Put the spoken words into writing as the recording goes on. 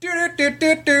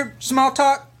Small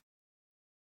talk.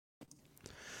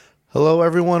 Hello,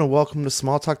 everyone, and welcome to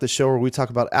Small Talk, the show where we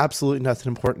talk about absolutely nothing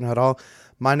important at all.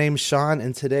 My name's Sean,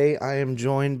 and today I am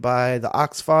joined by the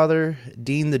Oxfather,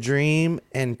 Dean the Dream,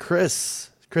 and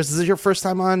Chris. Chris, this is your first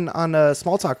time on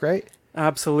Small Talk, right?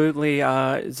 Absolutely.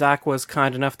 Zach was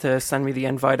kind enough to send me the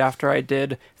invite after I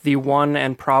did the one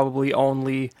and probably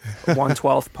only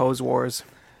 1/12 Pose Wars.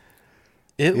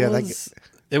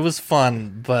 It was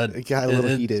fun, but it got a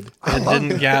little heated.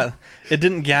 It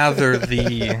didn't gather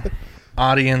the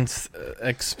audience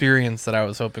experience that I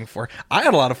was hoping for. I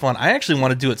had a lot of fun. I actually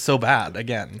want to do it so bad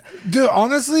again. Dude,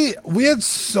 honestly, we had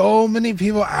so many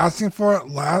people asking for it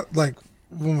like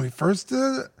when we first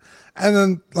did it, and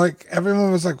then like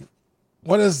everyone was like,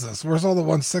 what is this? Where's all the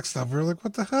 1/6 stuff? We were like,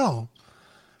 what the hell?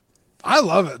 I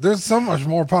love it. There's so much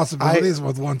more possibilities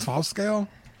with 1/12 scale.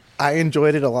 I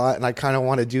enjoyed it a lot, and I kind of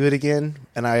want to do it again,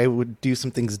 and I would do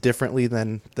some things differently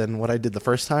than what I did the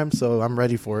first time, so I'm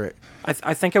ready for it.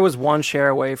 I think it was one share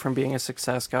away from being a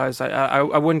success, guys. I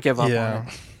wouldn't give up on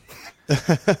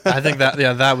it. I think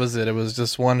that was it. It was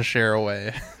just one share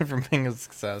away from being a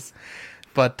success.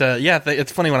 But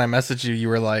it's funny when I messaged you, you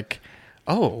were like,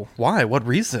 oh, why? What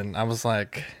reason? I was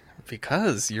like,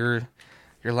 because you're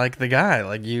like the guy.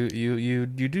 Like you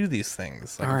do these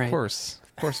things. Like, right. Of course,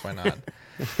 why not?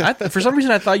 For some reason,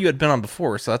 I thought you had been on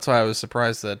before, so that's why I was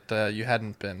surprised that you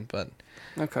hadn't been. But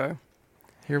okay,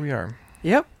 here we are.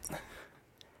 Yep.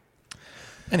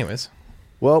 Anyways,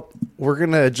 well, we're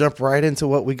gonna jump right into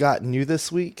what we got new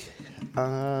this week. You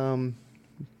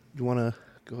want to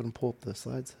go ahead and pull up the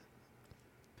slides?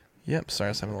 Yep, sorry, I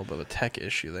was having a little bit of a tech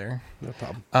issue there. No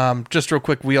problem. Just real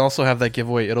quick, we also have that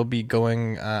giveaway. It'll be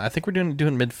going. I think we're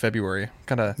doing mid-February.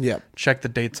 Gotta check the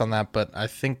dates on that, but I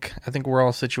think we're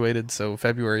all situated. So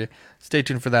February, stay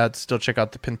tuned for that. Still check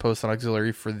out the pin post on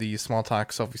Auxiliary for the Small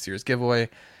Talk Selfie Series giveaway.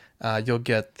 You'll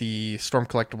get the Storm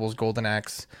Collectibles Golden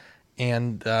Axe,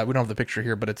 and we don't have the picture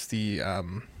here, but it's the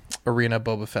Arena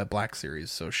Boba Fett Black Series.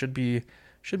 So should be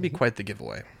quite the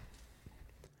giveaway.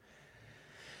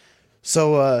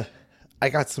 So I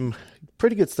got some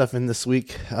pretty good stuff in this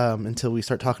week until we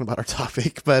start talking about our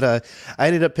topic. But I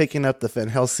ended up picking up the Van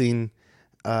Helsing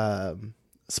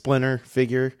Splinter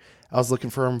figure. I was looking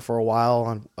for him for a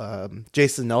while on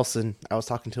Jason Nelson. I was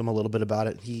talking to him a little bit about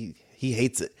it. He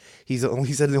hates it. He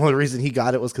said the only reason he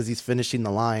got it was because he's finishing the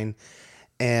line.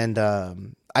 And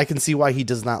I can see why he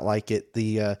does not like it.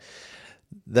 The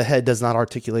head does not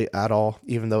articulate at all,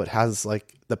 even though it has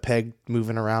like the peg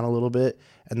moving around a little bit.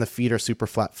 And the feet are super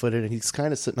flat-footed, and he's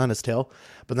kind of sitting on his tail.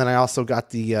 But then I also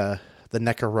got the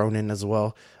NECA Ronin as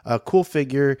well. Cool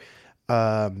figure.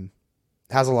 Has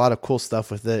a lot of cool stuff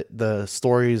with it. The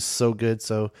story is so good.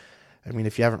 So, I mean,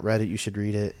 if you haven't read it, you should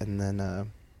read it. And then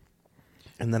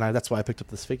that's why I picked up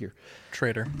this figure.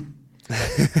 Traitor.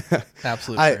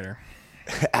 Absolute traitor.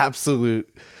 Absolute.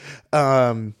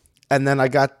 And then I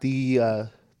got the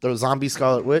Zombie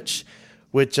Scarlet Witch,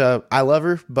 which I love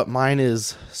her, but mine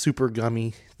is super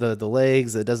gummy. The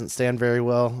legs, it doesn't stand very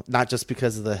well, not just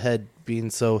because of the head being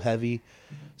so heavy.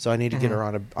 So I need to get her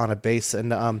on a base.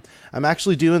 And I'm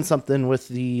actually doing something with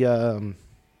the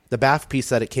BAF piece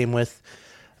that it came with.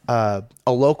 A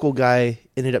local guy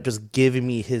ended up just giving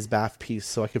me his BAF piece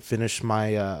so I could finish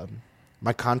my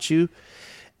my Khonshu.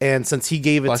 And since he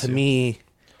gave it to me,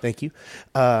 thank you.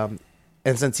 And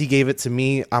since he gave it to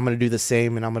me, I'm going to do the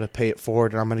same, and I'm going to pay it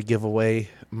forward, and I'm going to give away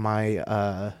my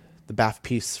the BAF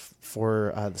piece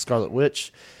for the Scarlet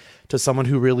Witch to someone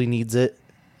who really needs it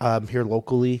here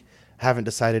locally. Haven't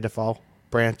decided if I'll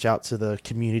branch out to the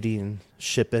community and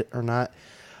ship it or not.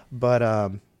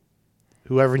 But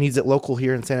whoever needs it local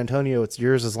here in San Antonio, it's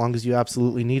yours as long as you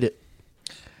absolutely need it.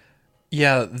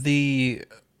 Yeah, the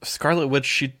Scarlet Witch,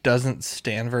 she doesn't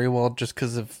stand very well just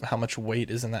because of how much weight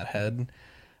is in that head.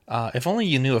 If only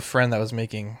you knew a friend that was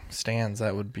making stands,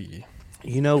 that would be...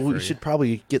 we should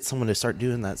probably get someone to start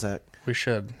doing that, Zach. We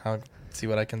should. I'll see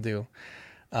what I can do.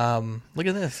 Look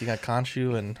at this. You got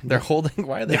Khonshu, and they're holding...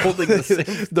 Why are they holding the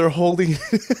same? They're holding...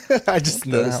 I just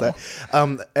noticed that.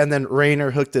 And then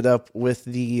Rainer hooked it up with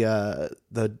the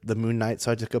Moon Knight,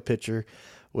 so I took a picture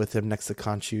with him next to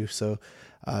Khonshu. So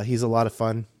he's a lot of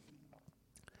fun.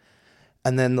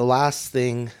 And then the last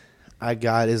thing I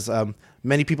got is...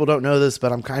 many people don't know this,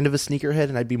 but I'm kind of a sneakerhead,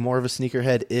 and I'd be more of a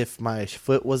sneakerhead if my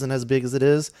foot wasn't as big as it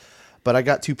is. But I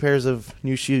got 2 pairs of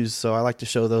new shoes, so I like to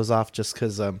show those off just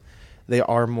because they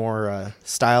are more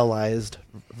stylized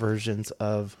versions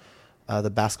of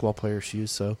the basketball player shoes.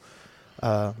 So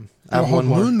I have one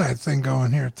more Moon Knight thing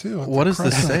going here too. What does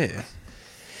this say?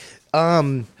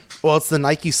 Well, it's the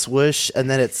Nike swoosh, and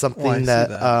then it's something that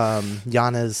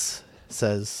Giannis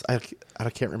says. I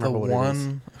can't remember what it is. The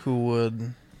one who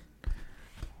would...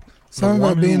 Something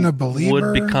about being a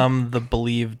believer. Would become the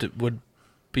believed would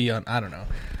be on... I don't know.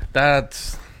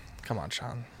 That's... Come on,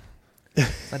 Sean.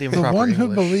 Not even the proper one English.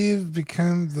 who believed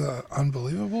became the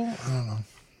unbelievable? I don't know.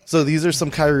 So these are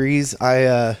some Kyries.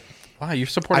 Wow, you're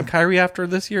supporting Kyrie after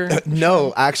this year?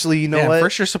 No, actually, you know Man, what?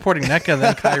 First you're supporting NECA,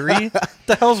 then Kyrie? What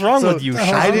the hell's wrong with you,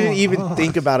 Sean? I didn't even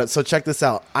think about it. So check this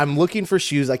out. I'm looking for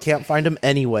shoes. I can't find them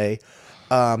anyway.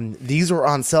 These were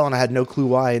on sale, and I had no clue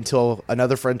why until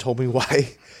another friend told me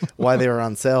why they were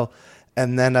on sale.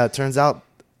 And then turns out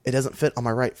it doesn't fit on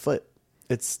my right foot.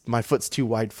 My foot's too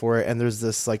wide for it, and there's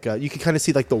this like you can kind of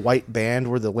see like the white band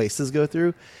where the laces go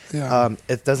through. Yeah.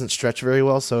 It doesn't stretch very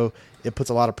well, so it puts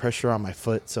a lot of pressure on my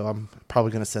foot. So I'm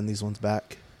probably gonna send these ones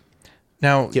back.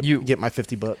 Now Get my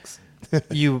 $50.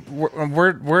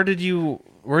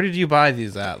 Where did you buy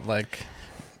these at? Like,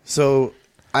 So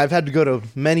I've had to go to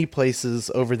many places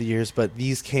over the years, but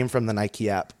these came from the Nike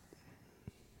app.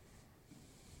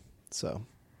 So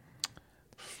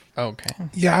okay.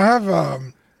 Yeah,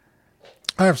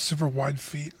 I have super wide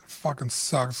feet. It fucking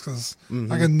sucks because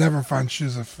I can never find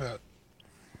shoes that fit.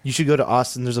 you should go to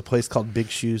Austin. There's a place called Big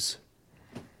Shoes,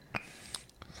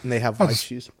 and they have wide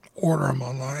shoes. Order them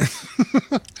online.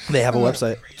 They have a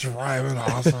website. Driving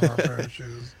Austin for a pair of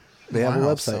shoes. They have a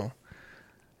Wow, website. so-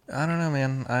 I don't know,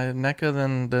 man. NECA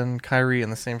then Kyrie in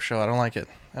the same show. I don't like it.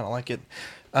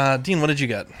 Dean, what did you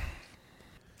get?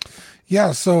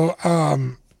 Yeah, so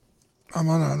I'm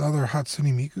on another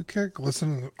Hatsune Miku kick. I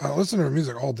listen to her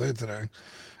music all day today.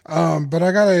 But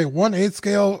I got a 1/8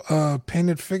 scale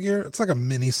painted figure. It's like a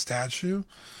mini statue.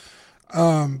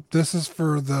 This is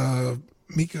for the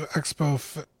Miku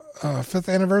Expo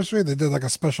 5th anniversary. They did like a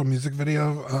special music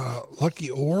video, Lucky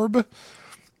Orb.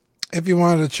 If you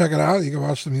wanted to check it out, you can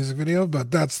watch the music video.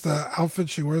 But that's the outfit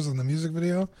she wears in the music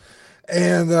video.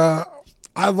 And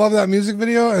I love that music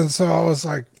video. And so I was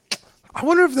like, I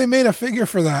wonder if they made a figure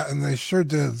for that, and they sure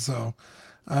did. So,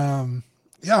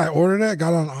 yeah, I ordered it.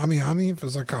 Got on AmiAmi. It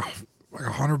was like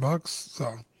 $100.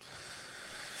 So,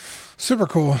 super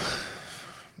cool.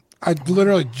 I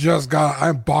literally just got.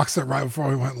 I unboxed it right before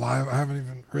we went live. I haven't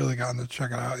even really gotten to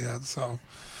check it out yet. So,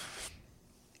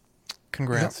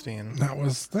 Congrats, Dean. that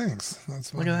was thanks.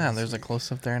 That's Look at that. There's a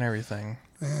close up there and everything.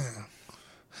 Yeah,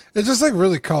 it's just like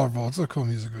really colorful. It's a cool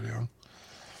music video.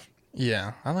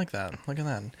 Yeah, I like that. Look at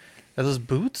that. Are those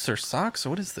boots or socks?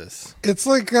 Or what is this? It's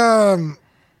like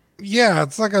yeah,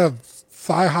 it's like a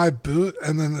thigh high boot,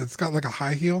 and then it's got like a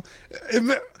high heel.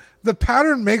 The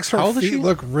pattern makes How her old is feet she?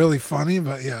 look really funny,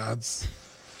 but yeah, it's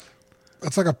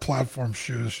like a platform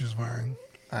shoe she's wearing.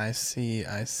 I see.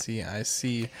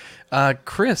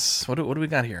 Chris, what do we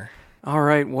got here? All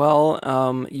right. Well,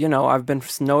 I've been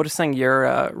noticing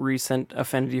your recent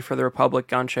affinity for the Republic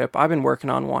gunship. I've been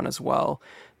working on one as well.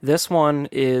 This one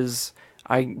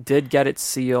I did get it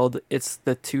sealed. It's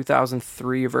the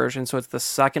 2003 version, so it's the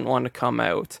second one to come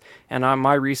out. And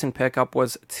my recent pickup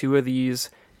was two of these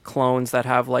clones that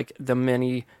have like the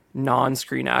mini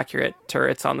non-screen accurate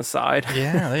turrets on the side.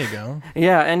 Yeah, there you go.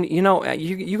 Yeah, and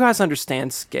you guys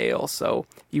understand scale, so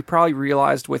you probably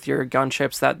realized with your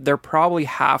gunships that they're probably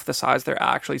half the size they're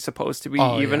actually supposed to be,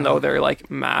 even though they're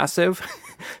like massive.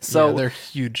 So yeah, they're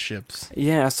huge ships.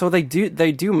 Yeah, so they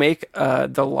do make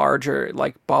the larger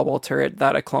like bubble turret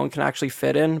that a clone can actually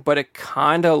fit in, but it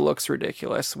kind of looks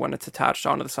ridiculous when it's attached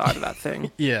onto the side of that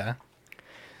thing. Yeah.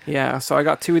 Yeah, so I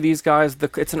got two of these guys.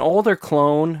 It's an older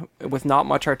clone with not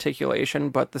much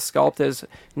articulation, but the sculpt is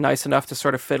nice enough to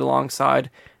sort of fit alongside.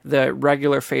 The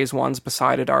regular Phase 1s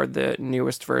beside it are the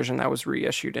newest version that was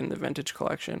reissued in the Vintage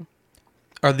Collection.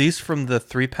 Are these from the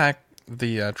 3-pack,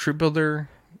 the Troop Builder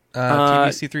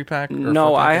TVC 3-pack?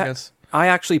 No, 4-pack, I guess? I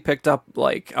actually picked up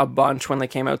like a bunch when they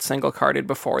came out single-carded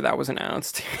before that was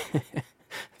announced.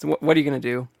 So what are you going to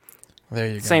do? There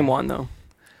you go. Same one, though.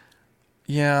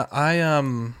 Yeah, I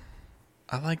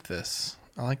like this.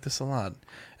 I like this a lot.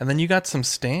 And then you got some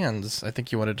stands I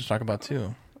think you wanted to talk about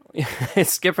too.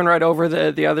 It's skipping right over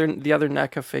the other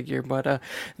NECA figure, but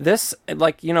this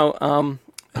the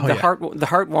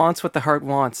heart wants what the heart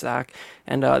wants, Zach.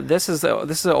 And this is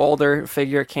an older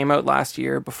figure. It came out last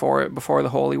year before the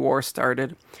Holy War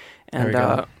started,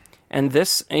 and and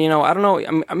this, I don't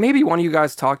know, maybe one of you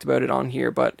guys talked about it on here,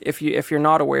 but if you're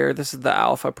not aware, this is the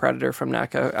Alpha Predator from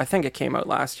NECA. I think it came out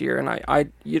last year, and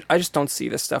I just don't see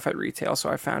this stuff at retail, so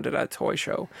I found it at a toy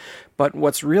show. But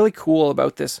what's really cool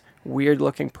about this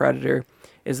weird-looking Predator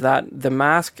is that the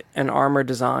mask and armor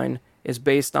design is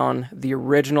based on the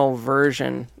original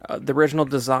version, the original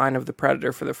design of the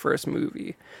Predator for the first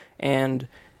movie, and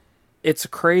it's a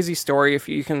crazy story if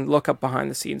you can look up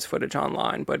behind the scenes footage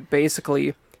online, but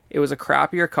basically it was a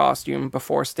crappier costume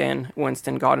before Stan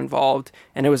Winston got involved,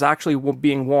 and it was actually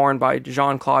being worn by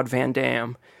Jean-Claude Van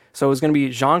Damme. So it was going to be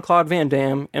Jean-Claude Van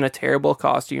Damme in a terrible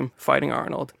costume fighting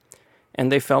Arnold. And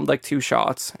they filmed like 2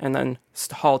 shots and then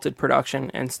halted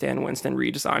production, and Stan Winston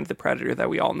redesigned the Predator that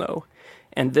we all know.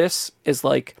 And this is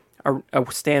like a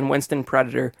Stan Winston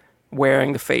Predator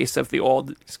wearing the face of the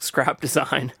old scrap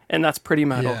design, and that's pretty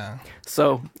metal. Yeah.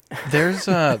 So there's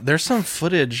some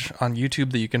footage on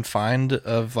YouTube that you can find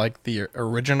of like the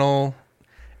original.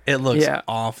 It looks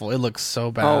awful. It looks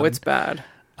so bad. Oh, it's bad.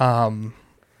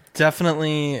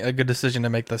 Definitely a good decision to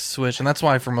make the switch, and that's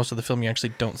why for most of the film you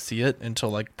actually don't see it until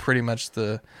like pretty much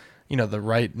the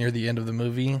right near the end of the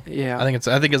movie. Yeah. I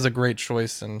think it's a great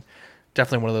choice, and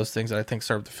definitely one of those things that I think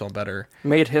served the film better.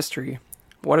 Made history.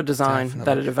 What a design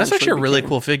that it eventually That's actually a really became.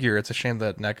 cool figure. It's a shame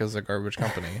that NECA's a garbage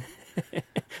company.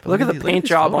 Look at the paint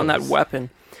job on that weapon.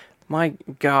 My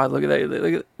God, look at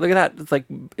that. Look at that. It's like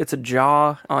it's a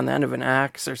jaw on the end of an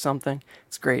axe or something.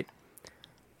 It's great.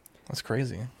 That's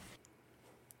crazy.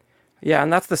 Yeah,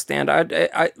 and that's the stand.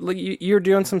 You're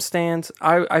doing some stands.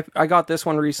 I got this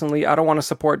one recently. I don't want to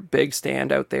support big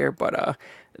stand out there, but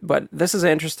this is an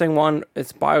interesting one.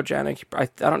 It's Biogenic. I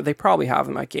don't. They probably have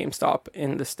them at GameStop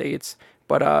in the States,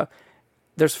 but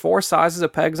there's 4 sizes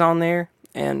of pegs on there,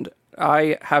 and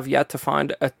I have yet to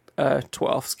find a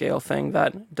 12 scale thing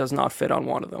that does not fit on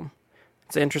one of them.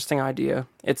 It's an interesting idea.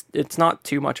 It's not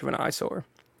too much of an eyesore.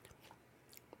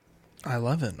 I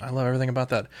love it. I love everything about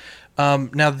that.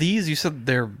 Now these, you said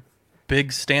they're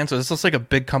big stands. So is this like a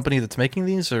big company that's making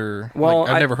these, or well,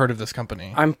 I've never heard of this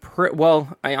company. I'm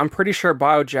pretty sure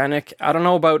Biogenic. I don't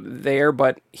know about there,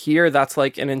 but here that's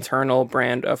like an internal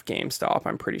brand of GameStop.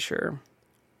 I'm pretty sure.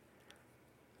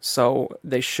 So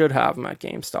they should have them at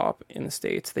GameStop in the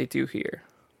States. They do here.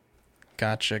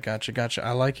 Gotcha.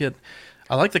 I like it.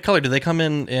 I like the color. Do they come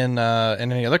in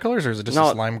any other colors, or is it just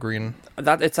this lime green?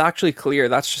 That it's actually clear.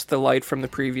 That's just the light from the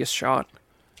previous shot.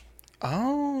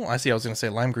 Oh, I see. I was going to say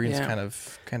lime green's kind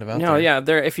of out there. No, yeah.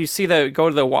 There, if you see go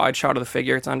to the wide shot of the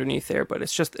figure, it's underneath there, but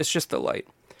it's just the light.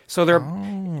 So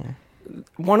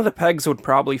one of the pegs would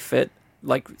probably fit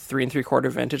like 3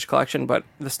 3/4 vintage collection, but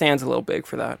the stand's a little big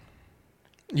for that.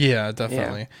 Yeah,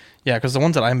 definitely. Yeah, because the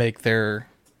ones that I make, they're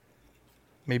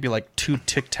maybe like 2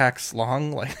 Tic Tacs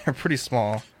long. Like they're pretty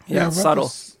small. Yeah, about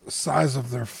subtle. The size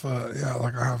of their foot. Yeah,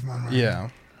 like I have mine right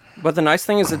now. But the nice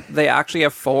thing is that they actually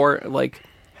have 4 like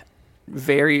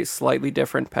very slightly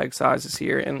different peg sizes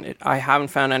here, and I haven't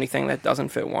found anything that doesn't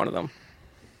fit one of them.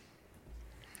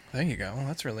 There you go.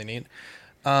 That's really neat.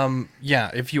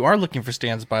 If you are looking for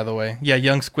stands, by the way,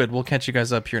 Young Squid, we'll catch you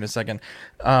guys up here in a second.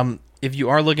 If you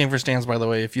are looking for stands, by the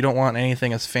way, if you don't want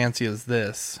anything as fancy as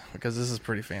this, because this is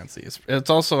pretty fancy, it's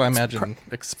also, I imagine,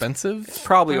 expensive. It's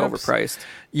probably perhaps? Overpriced.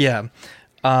 Yeah.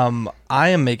 I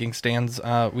am making stands.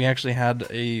 We actually had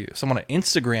someone on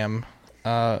Instagram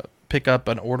pick up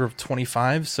an order of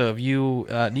 25. So if you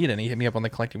need any, hit me up on the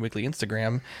Collecting Weekly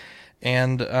Instagram,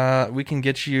 and we can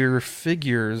get your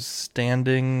figures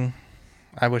standing.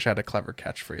 I wish I had a clever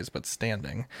catchphrase, but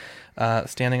standing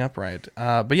upright.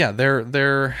 But yeah,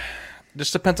 they're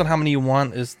just depends on how many you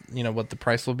want is what the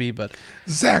price will be. But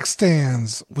Zach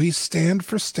stands. We stand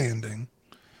for standing.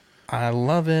 I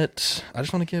love it. I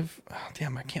just want to give. Oh,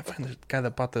 damn, I can't find the guy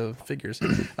that bought the figures.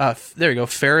 There you go,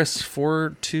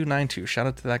 Ferris4292. Shout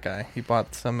out to that guy. He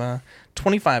bought some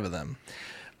 25 of them.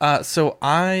 So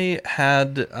I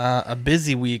had a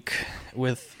busy week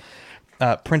with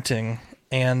printing,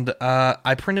 and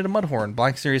I printed a Mudhorn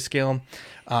Black Series scale.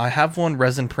 I have one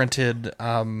resin printed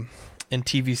in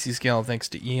TVC scale, thanks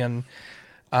to Ian.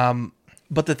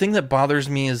 But the thing that bothers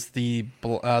me is the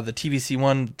TVC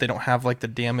one. They don't have like the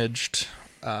damaged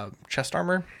chest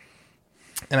armor,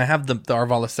 and I have the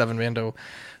Arvala 7 Mando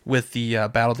with the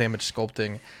battle damage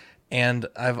sculpting. And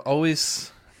I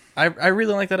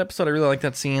really like that episode. I really like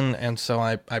that scene, and so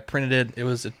I printed it. It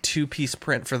was a 2-piece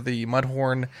print for the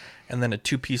Mudhorn, and then a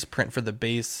 2-piece print for the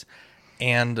base,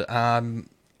 and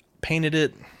painted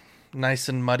it nice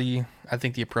and muddy. I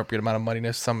think the appropriate amount of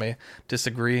muddiness. Some may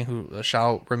disagree, who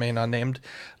shall remain unnamed.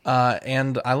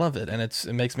 And I love it, and it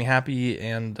makes me happy.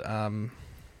 And I'm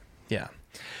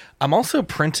also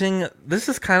printing. This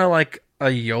is kind of like a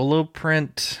YOLO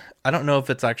print. I don't know if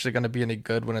it's actually going to be any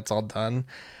good when it's all done.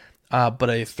 But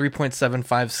a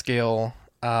 3.75 scale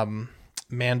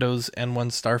Mando's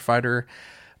N1 Starfighter.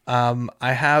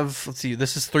 I have, let's see,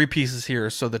 this is 3 pieces here.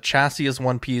 So the chassis is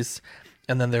 1 piece,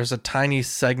 and then there's a tiny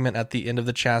segment at the end of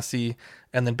the chassis,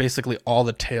 and then basically all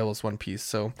the tail is 1 piece.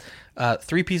 So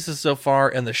 3 pieces so far,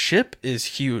 and the ship is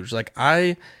huge. Like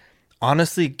I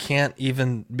honestly can't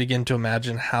even begin to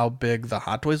imagine how big the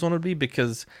Hot Toys one would be,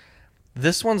 because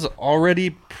this one's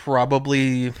already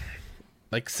probably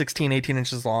like 16, 18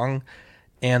 inches long,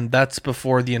 and that's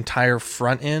before the entire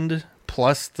front end,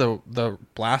 plus the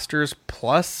blasters,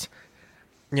 plus,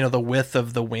 you know, the width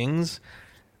of the wings,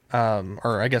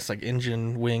 or I guess like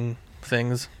engine wing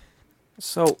things.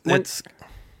 So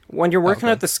when you're working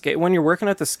at the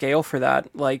scale for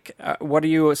that, like, what are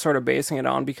you sort of basing it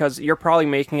on? Because you're probably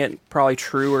making it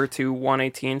truer to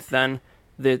 1/18th than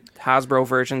the Hasbro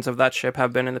versions of that ship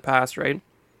have been in the past, right?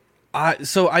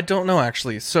 So I don't know,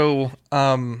 actually. So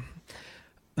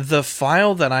the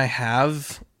file that I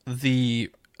have,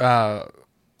 the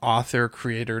author,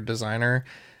 creator, designer,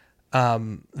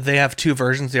 they have two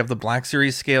versions. They have the Black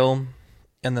Series scale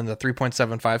and then the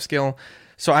 3.75 scale.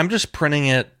 So I'm just printing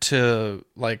it to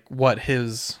like what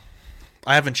his...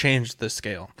 I haven't changed the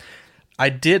scale. I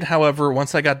did, however,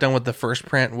 once I got done with the first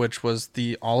print, which was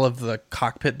all of the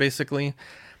cockpit basically,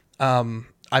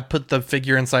 I put the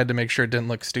figure inside to make sure it didn't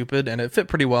look stupid, and it fit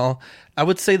pretty well. I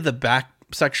would say the back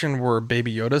section where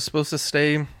Baby Yoda is supposed to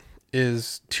stay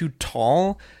is too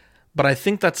tall, but I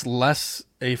think that's less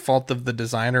a fault of the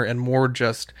designer and more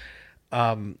just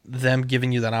them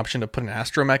giving you that option to put an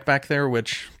astromech back there,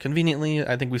 which conveniently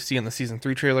I think we see in the season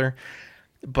 3 trailer.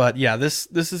 But yeah, this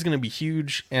is going to be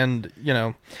huge, and you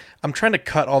know, I'm trying to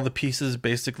cut all the pieces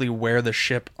basically where the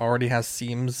ship already has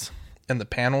seams in the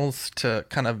panels to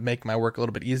kind of make my work a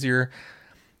little bit easier.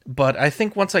 But I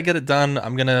think once I get it done,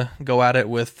 I'm gonna go at it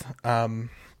with a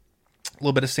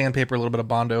little bit of sandpaper, a little bit of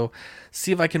Bondo,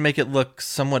 see if I can make it look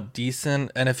somewhat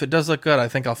decent. And if it does look good, I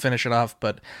think I'll finish it off.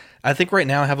 But I think right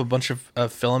now I have a bunch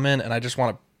of filament, and I just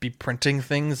want to be printing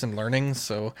things and learning.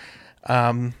 So,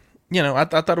 you know, I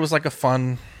thought it was like a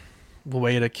fun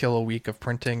way to kill a week of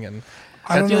printing, and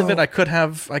at the end of it, I could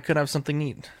have something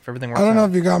neat if everything works out. I don't know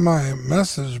if you got my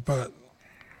message, but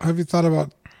have you thought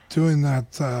about doing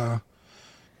that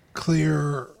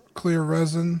clear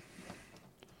resin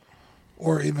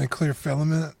or even clear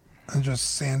filament and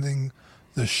just sanding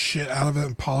the shit out of it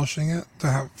and polishing it to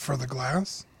have for the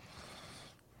glass?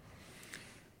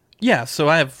 Yeah, so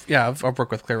I've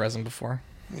worked with clear resin before.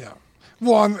 Yeah.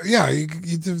 Well, you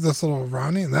did this little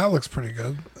Ronnie, and that looks pretty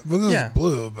good. Well, this is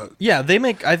blue, but yeah, they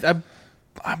make.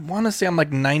 I want to say I'm like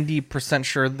 90%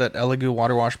 sure that Elegoo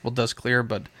Water Washable does clear,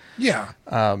 but yeah,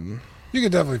 you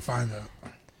could definitely find that.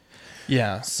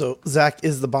 Yeah. So Zach,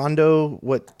 is the Bondo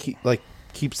what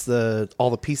keeps all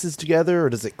the pieces together, or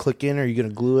does it click in? Or are you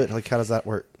gonna glue it? Like, how does that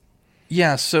work?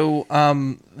 Yeah. So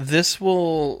this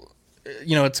will,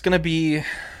 you know, it's gonna be,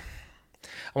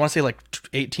 I want to say like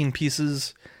 18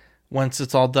 pieces once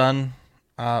it's all done.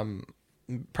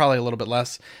 Probably a little bit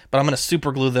less, but I'm gonna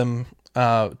super glue them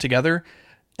together.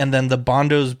 And then the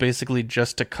Bondo's basically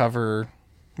just to cover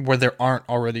where there aren't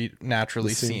already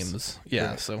naturally seams.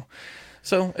 Yeah, right.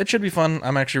 So it should be fun.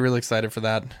 I'm actually really excited for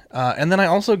that. And then I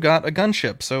also got a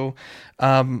gunship. So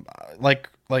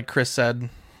like Chris said,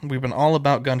 we've been all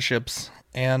about gunships,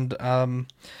 and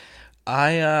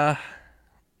I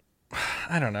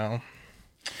don't know.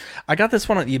 I got this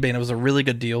one on eBay and it was a really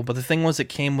good deal, but the thing was it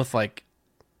came with like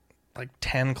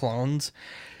 10 clones,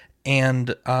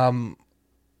 and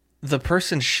the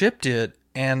person shipped it,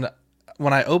 and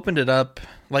when I opened it up,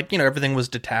 like, you know, everything was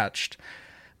detached,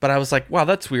 but I was like, wow,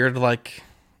 that's weird. Like,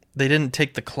 they didn't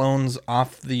take the clones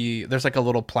off there's like a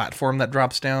little platform that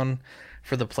drops down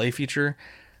for the play feature,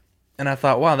 and I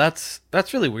thought, wow, that's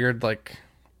really weird. Like,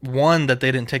 one, that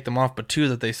they didn't take them off, but two,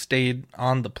 that they stayed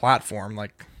on the platform.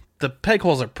 Like, the peg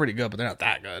holes are pretty good, but they're not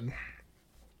that good.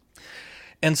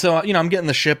 And so, you know, I'm getting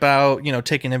the ship out, you know,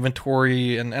 taking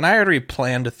inventory, and I already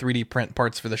planned to 3D print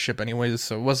parts for the ship anyways,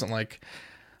 so it wasn't like,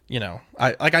 you know,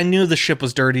 I knew the ship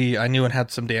was dirty, I knew it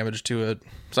had some damage to it,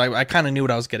 so I kind of knew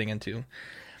what I was getting into.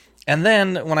 And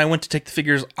then when I went to take the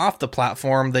figures off the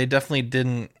platform, they definitely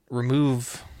didn't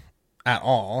remove at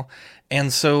all.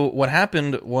 And so what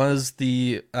happened was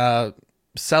the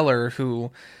seller,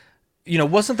 who, you know,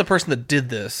 wasn't the person that did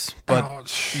this,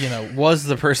 but, you know, was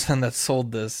the person that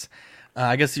sold this.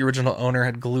 I guess the original owner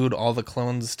had glued all the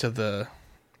clones to the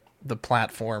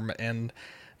platform and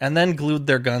then glued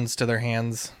their guns to their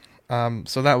hands.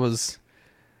 So that was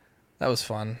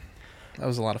fun. That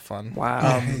was a lot of fun. Wow.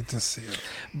 I hate to see it.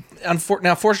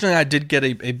 Now, fortunately, I did get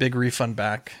a big refund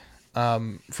back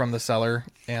from the seller,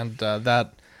 and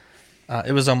that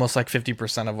it was almost like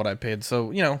 50% of what I paid.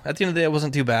 So, you know, at the end of the day, it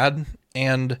wasn't too bad.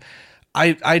 And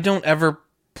I don't ever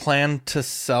plan to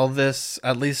sell this,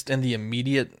 at least in the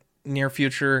immediate near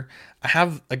future. I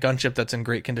have a gunship that's in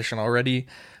great condition already.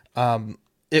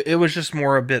 It was just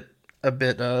more a bit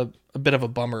of a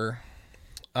bummer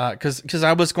because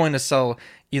I was going to sell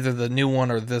either the new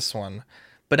one or this one,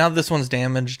 but now this one's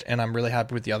damaged and I'm really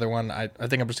happy with the other one. I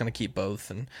think I'm just going to keep both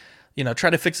and, try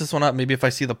to fix this one up. Maybe if I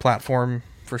see the platform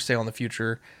for sale in the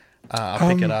future,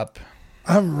 I'll pick it up.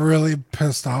 I'm really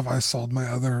pissed off. I sold my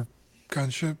other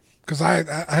gunship because I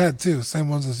had two, same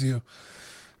ones as you,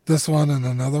 this one and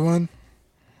another one.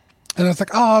 And I was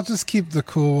like, oh, I'll just keep the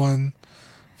cool one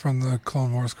from the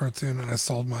Clone Wars cartoon, and I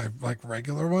sold my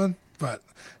regular one. But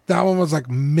that one was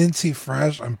minty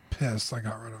fresh. I'm pissed I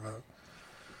got rid of it.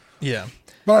 Yeah.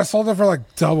 But I sold it for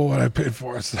double what I paid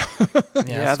for it. So.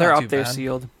 Yeah, they're up there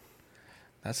sealed.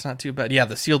 That's not too bad. Yeah,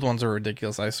 the sealed ones are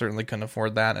ridiculous. I certainly couldn't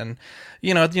afford that. And,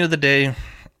 at the end of the day,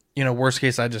 worst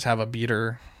case, I just have a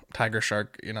beater Tiger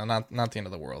Shark, not the end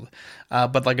of the world.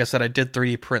 But like I said, I did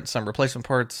 3D print some replacement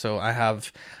parts. So I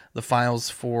have the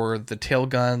files for the tail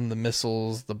gun, the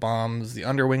missiles, the bombs, the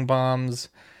underwing bombs.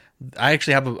 I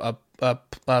actually have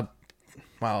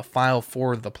a file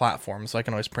for the platform, so I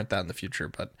can always print that in the future.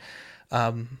 But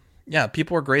yeah,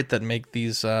 people are great that make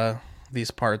these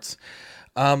parts.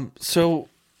 So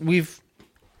we've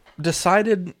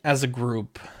decided as a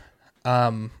group,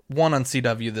 one on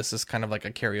CW, this is kind of like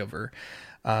a carryover.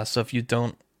 So if you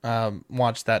don't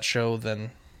watch that show,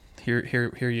 then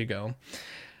here you go.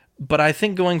 But I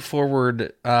think going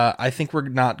forward, I think we're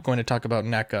not going to talk about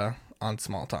NECA on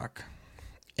Small Talk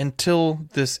until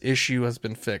this issue has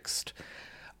been fixed.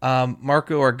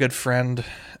 Marco, our good friend,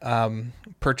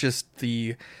 purchased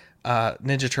the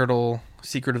Ninja Turtle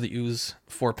Secret of the Ooze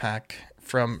 4-pack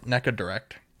from NECA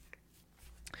Direct.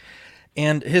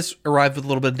 And his arrived with a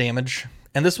little bit of damage.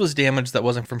 And this was damage that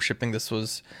wasn't from shipping. This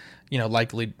was,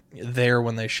 likely there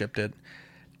when they shipped it.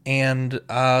 And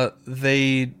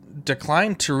they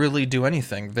declined to really do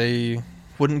anything. They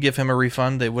wouldn't give him a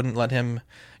refund. They wouldn't let him,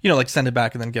 send it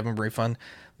back and then give him a refund.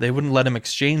 They wouldn't let him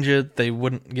exchange it. They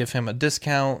wouldn't give him a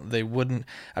discount. They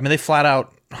flat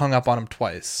out hung up on him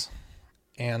twice.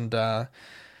 And, I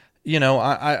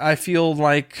feel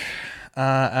like,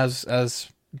 as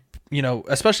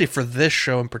especially for this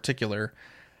show in particular,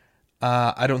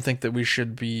 I don't think that we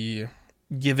should be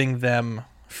giving them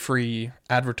free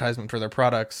advertisement for their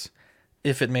products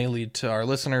if it may lead to our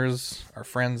listeners, our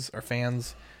friends, our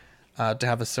fans, to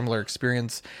have a similar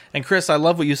experience. And Chris, I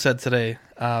love what you said today,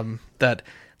 that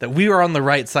we are on the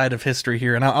right side of history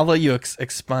here, and I'll let you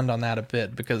expand on that a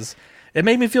bit because it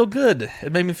made me feel good.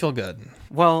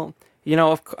 Well,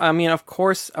 of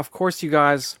course, you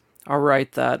guys are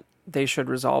right that they should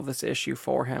resolve this issue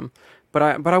for him. But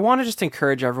I want to just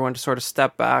encourage everyone to sort of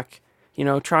step back,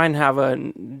 try and have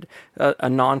a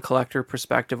non-collector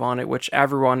perspective on it, which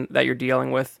everyone that you're dealing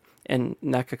with in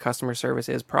NECA customer service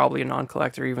is probably a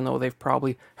non-collector, even though they've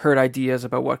probably heard ideas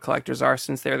about what collectors are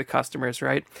since they're the customers,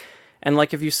 right? And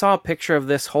if you saw a picture of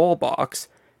this whole box,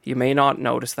 you may not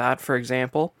notice that, for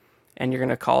example, and you're going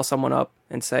to call someone up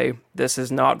and say, this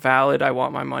is not valid, I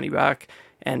want my money back.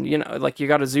 And, you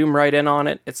got to zoom right in on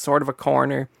it. It's sort of a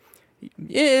corner.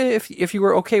 If you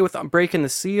were okay with breaking the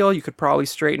seal, you could probably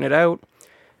straighten it out.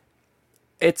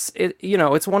 It's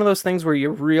one of those things where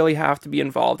you really have to be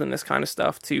involved in this kind of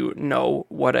stuff to know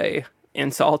what a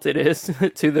insult it is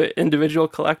to the individual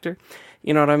collector.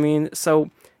 You know what I mean?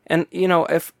 So, and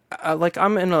if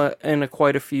I'm in a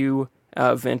quite a few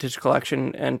vintage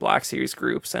collection and Black Series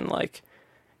groups, and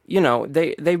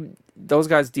those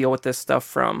guys deal with this stuff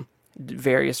from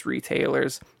various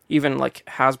retailers, even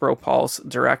Hasbro Pulse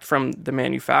direct from the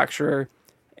manufacturer.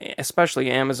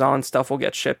 Especially Amazon stuff will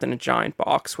get shipped in a giant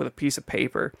box with a piece of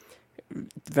paper,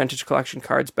 vintage collection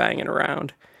cards banging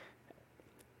around.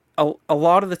 A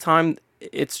lot of the time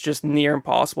it's just near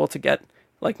impossible to get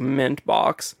mint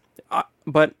box,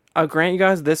 but I'll grant you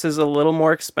guys this is a little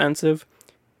more expensive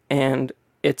and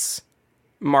it's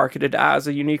marketed as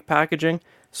a unique packaging,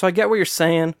 so I get what you're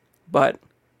saying, but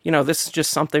this is just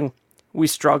something we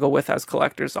struggle with as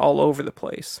collectors all over the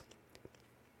place.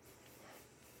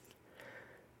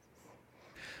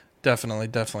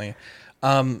 Definitely.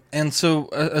 And so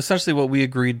essentially what we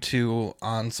agreed to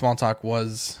on Small Talk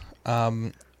was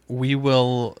we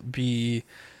will be,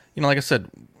 like I said,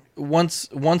 once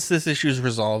this issue is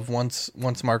resolved,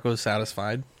 once Marco is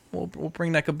satisfied, we'll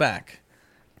bring NECA back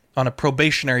on a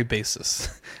probationary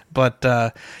basis. But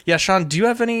yeah, Sean, do you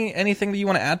have anything that you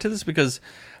want to add to this? Because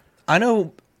I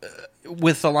know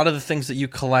with a lot of the things that you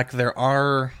collect, there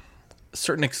are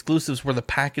certain exclusives where the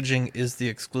packaging is the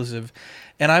exclusive,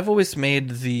 and I've always made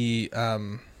the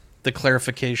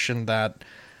clarification that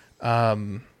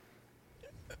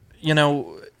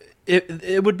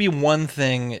it would be one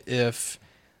thing if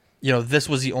this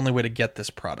was the only way to get this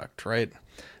product, right?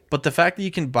 But the fact that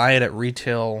you can buy it at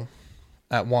retail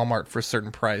at Walmart for a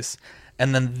certain price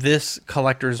and then this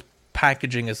collector's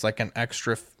packaging is like an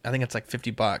extra. I think it's like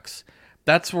 $50.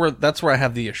 That's where I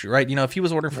have the issue, right? You know, if he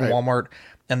was ordering from Walmart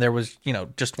and there was, you know,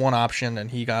 just one option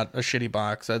and he got a shitty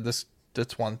box,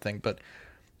 that's one thing. But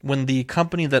when the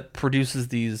company that produces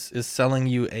these is selling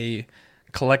you a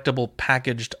collectible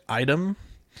packaged item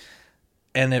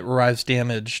and it arrives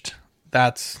damaged,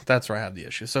 that's where I have the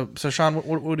issue. So Sean,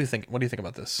 what do you think? What do you think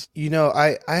about this? You know,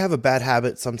 I have a bad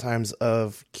habit sometimes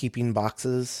of keeping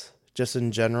boxes just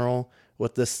in general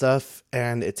with this stuff,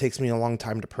 and it takes me a long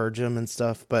time to purge them and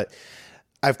stuff, but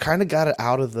I've kind of got it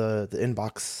out of the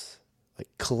inbox, like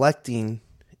collecting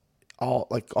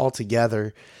all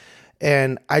together.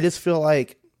 And I just feel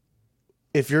like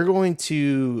if you're going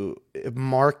to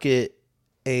market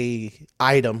a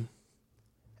item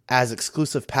as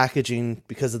exclusive packaging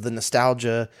because of the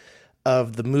nostalgia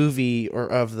of the movie or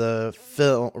of the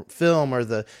film or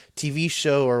the TV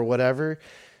show or whatever,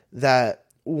 that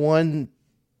one,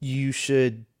 you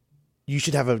should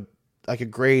have a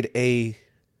grade A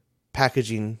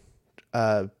packaging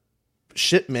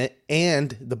shipment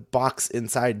and the box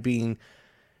inside being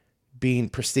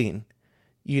pristine.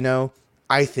 You know,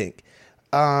 I think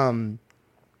in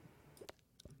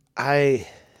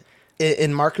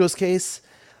Marco's case,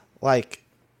 like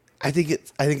I think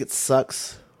it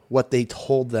sucks what they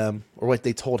told them or what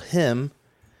they told him.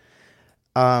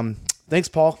 Thanks,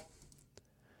 Paul.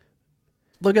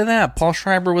 Look at that, Paul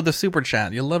Schreiber with a super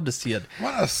chat. You'll love to see it.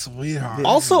 What a sweetheart.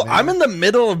 Also, I'm in the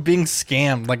middle of being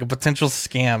scammed, like a potential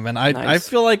scam, and I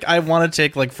feel like I want to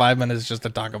take like 5 minutes just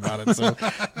to talk about it. So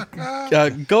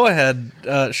go ahead,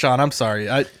 Sean. I'm sorry.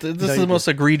 This is the most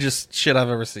egregious shit I've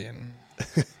ever seen.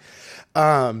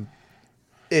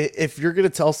 If you're going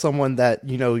to tell someone that,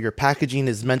 you know, your packaging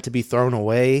is meant to be thrown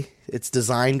away, it's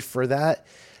designed for that,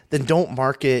 then don't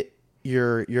market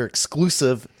your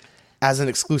exclusive as an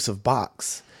exclusive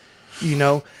box. You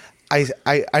know,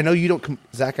 I know you don't,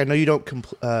 Zach, I know you don't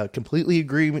completely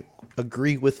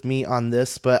agree with me on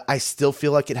this, but I still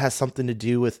feel like it has something to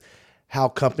do with how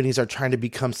companies are trying to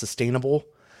become sustainable,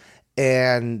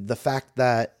 and the fact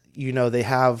that, you know, they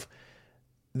have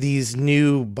these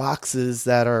new boxes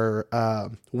that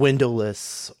are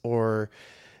windowless, or,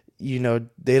 you know,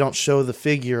 they don't show the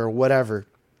figure or whatever.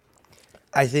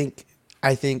 I think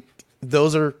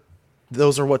those are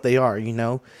what they are, you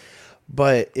know.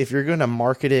 But if you're going to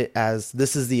market it as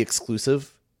this is the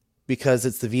exclusive because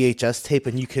it's the VHS tape,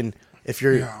 and you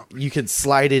can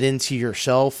slide it into your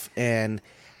shelf and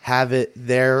have it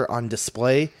there on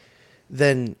display,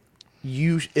 then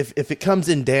if it comes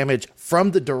in damage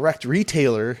from the direct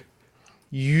retailer,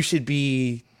 you should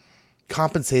be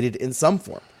compensated in some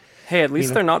form. Hey, at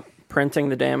least they're not printing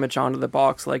the damage onto the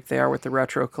box like they are with the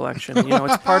retro collection. You know,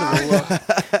 it's part of the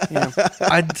look. You know?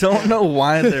 I don't know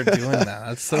why they're doing that.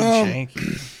 That's so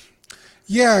janky.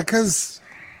 Yeah, because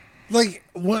like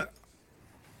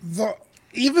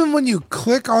even when you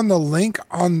click on the link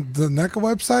on the NECA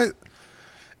website,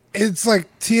 it's like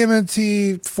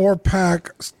TMNT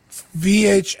 4-pack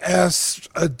VHS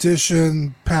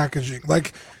edition packaging.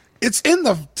 Like, it's in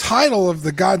the title of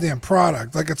the goddamn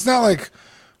product. Like, it's not like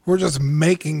we're just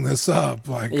making this up.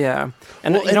 Like, yeah.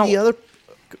 And well, you know, the other.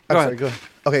 Go ahead. Go ahead.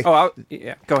 Okay. Oh,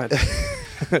 yeah. Go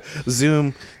ahead.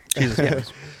 Zoom.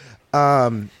 Jesus.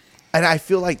 And I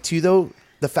feel like too, though,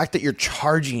 the fact that you're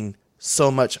charging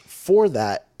so much for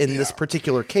that in this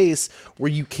particular case,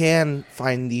 where you can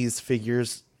find these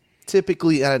figures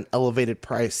typically at an elevated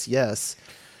price, yes,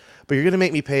 but you're going to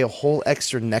make me pay a whole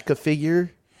extra NECA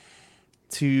figure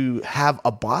to have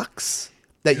a box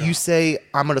that you say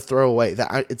I'm going to throw away,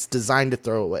 that it's designed to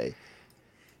throw away.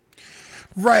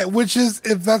 Right, which is,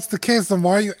 if that's the case, then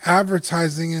why are you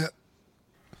advertising it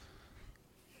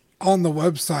on the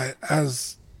website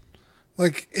as,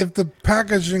 like, if the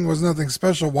packaging was nothing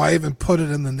special, why even put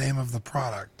it in the name of the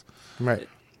product? Right.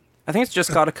 I think it's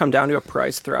just got to come down to a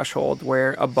price threshold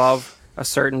where above a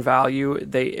certain value,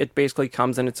 it basically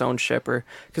comes in its own shipper.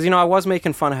 Because, you know, I was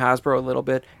making fun of Hasbro a little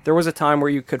bit. There was a time where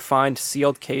you could find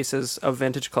sealed cases of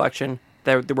vintage collection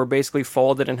that were basically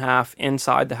folded in half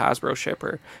inside the Hasbro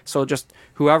shipper. So just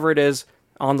whoever it is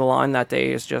on the line that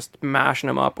day is just mashing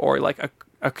them up, or like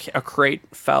a crate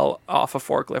fell off a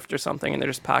forklift or something and they're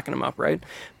just packing them up, right?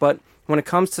 But when it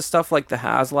comes to stuff like the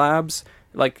HasLabs,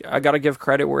 like, I got to give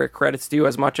credit where credit's due.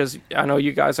 As much as I know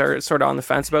you guys are sort of on the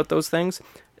fence about those things,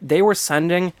 they were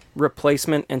sending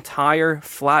replacement entire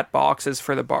flat boxes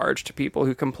for the barge to people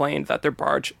who complained that their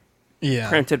barge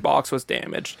printed box was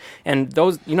damaged. And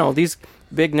those, you know, these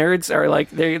big nerds are like,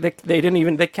 they didn't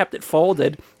even, they kept it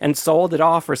folded and sold it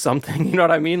off or something. You know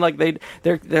what I mean? Like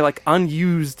they're like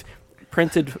unused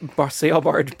printed sail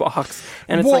barge box,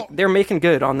 and it's like they're making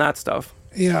good on that stuff.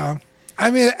 Yeah,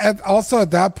 I mean, also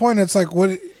at that point, it's like, what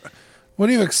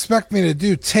do you expect me to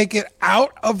do? Take it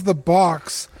out of the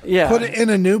box, put it in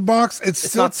a new box? It's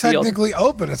still technically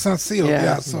open. It's not sealed.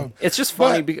 Yeah, so it's just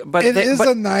funny, but it is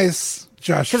a nice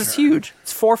gesture because it's huge.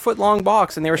 It's 4-foot long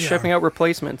box, and they were shipping out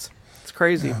replacements. It's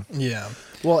crazy. Yeah.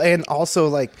 Well, and also,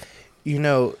 like, you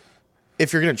know,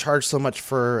 if you're going to charge so much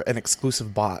for an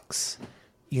exclusive box,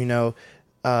 you know,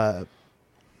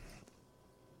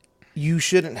 you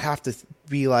shouldn't have to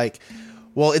be like,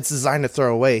 well, it's designed to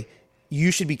throw away.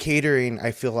 You should be catering,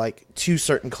 I feel like, to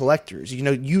certain collectors. You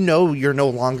know, you're no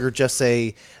longer just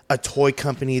a toy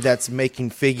company that's making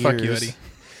figures. Fuck you, Eddie.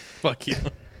 Fuck you.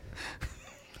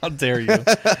 How dare you?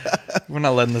 We're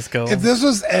not letting this go. If this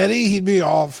was Eddie, he'd be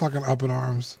all fucking up in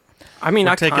arms. I mean,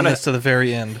 We're taking this to the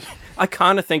very end. I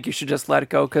kind of think you should just let it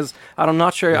go because I'm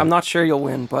not sure. I'm not sure you'll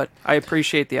win, but I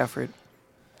appreciate the effort.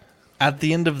 At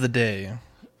the end of the day,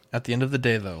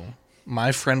 though,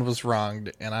 my friend was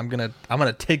wronged, and I'm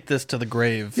gonna take this to the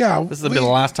grave. Yeah, this will be the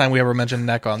last time we ever mention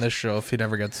NECA on this show if he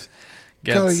never gets.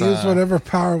 Gotta use whatever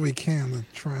power we can to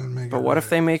try and make it. But what if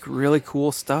they make really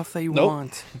cool stuff that you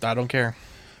want? I don't care.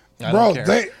 Bro,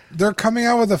 they're coming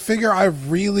out with a figure I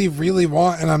really, really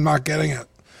want, and I'm not getting it.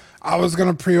 I was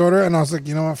gonna pre-order, and I was like,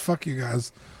 you know what? Fuck you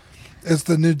guys. It's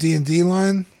the new D&D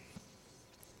line.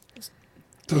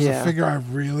 There's a figure I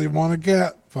really want to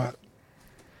get, but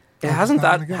hasn't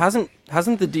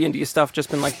the D&D stuff just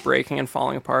been like breaking and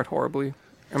falling apart horribly?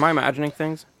 Am I imagining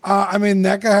things? I mean,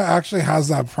 NECA actually has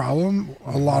that problem.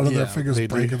 A lot of their figures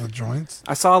break at the joints.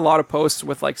 I saw a lot of posts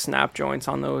with like snap joints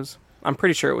on those. I'm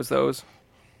pretty sure it was those.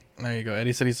 There you go.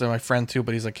 Eddie said he's my friend too,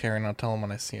 but he's like, Karen, I'll tell him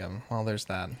when I see him. Well, there's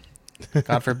that.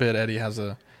 God forbid Eddie has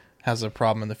a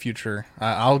problem in the future.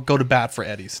 I'll go to bat for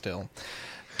Eddie still.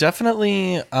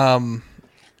 Definitely.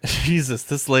 Jesus,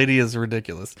 this lady is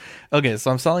ridiculous. Okay,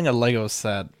 so I'm selling a Lego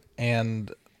set,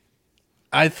 and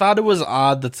I thought it was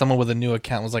odd that someone with a new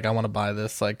account was like, I want to buy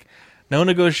this. Like, no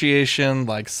negotiation,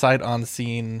 like sight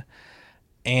unseen.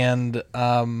 And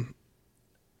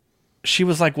she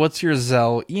was like, what's your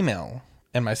Zelle email?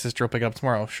 And my sister will pick it up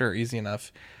tomorrow. Sure, easy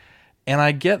enough. And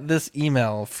I get this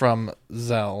email from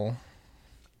Zelle,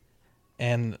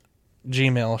 and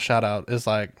Gmail, shout out, is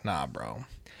like, nah, bro.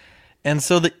 And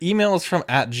so the email is from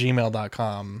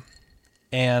 @gmail.com,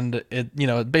 and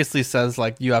it basically says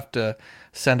like you have to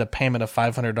send a payment of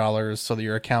 $500 so that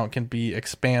your account can be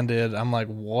expanded. I'm like,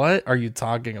 what are you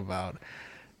talking about?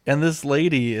 And this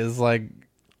lady is like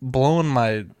blowing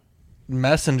my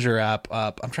Messenger app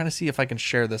up. I'm trying to see if I can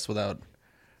share this without.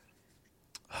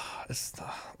 It's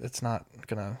not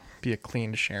gonna be a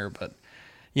clean share, but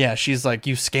yeah, she's like,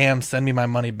 you scam, send me my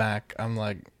money back. I'm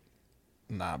like,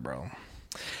 nah, bro.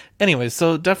 Anyway,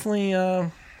 so definitely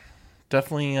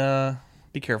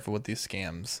be careful with these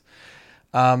scams.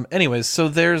 Anyways, so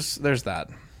there's that.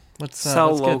 Let's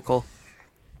sell local.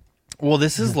 Well,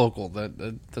 this is local.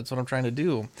 That's what I'm trying to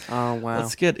do. Oh, wow.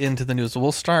 Let's get into the news.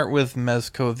 We'll start with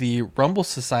Mezco, the Rumble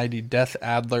Society Death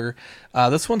Adler.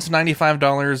 This one's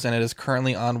 $95, and it is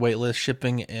currently on waitlist,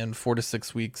 shipping in 4 to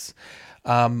 6 weeks.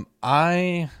 It's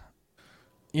I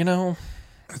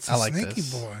like Snaky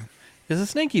this. Boy. It's a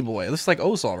Snaky Boy. It looks like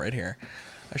Ozol right here.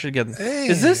 I should get. Hey,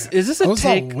 is this a Ozol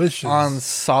take wishes. on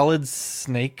Solid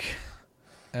Snake?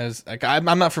 As like, I'm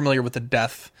not familiar with the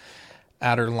Death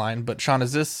Adder line, but Sean,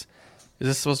 is this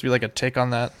supposed to be like a take on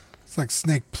that? It's like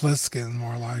Snake Plissken,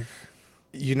 more like.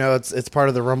 It's part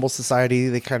of the Rumble Society.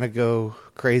 They kind of go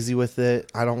crazy with it.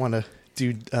 I don't want to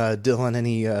do Dylan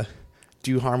any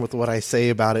do harm with what I say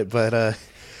about it, but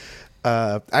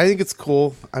I think it's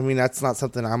cool. I mean, that's not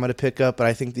something I'm going to pick up, but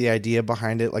I think the idea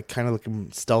behind it, like kind of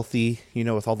looking stealthy,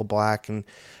 with all the black and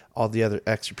all the other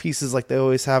extra pieces like they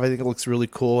always have, I think it looks really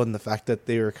cool. And the fact that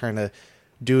they were kind of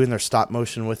doing their stop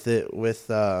motion with it with,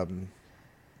 why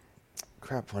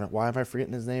am I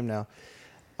forgetting his name now?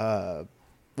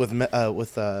 With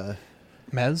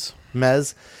Mez?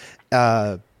 Mez.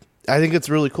 I think it's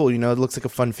really cool. It looks like a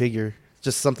fun figure.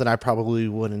 Just something I probably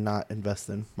would not invest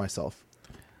in myself.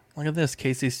 Look at this.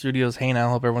 KC Studios. Hey now,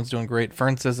 hope everyone's doing great.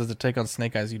 Fern says it's a take on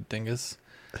Snake Eyes, you dingus.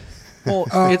 Well,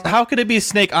 how could it be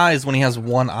Snake Eyes when he has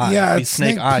one eye? Yeah, it's it's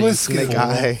Snake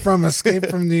Plissken from Escape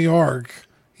from New York.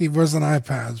 He wears an eye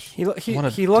patch. He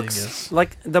looks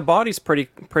like the body's pretty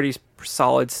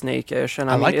solid snake-ish,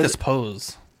 and I mean, like this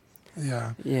pose.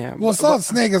 Yeah. Yeah. Well, Solid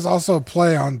Snake is also a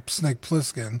play on Snake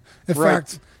Plissken. In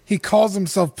fact, he calls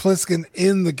himself Plissken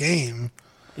in the game.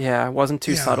 Yeah, it wasn't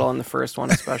too subtle in the first one,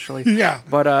 especially. Yeah.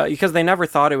 But because they never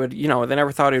thought it would, they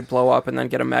never thought it would blow up and then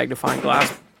get a magnifying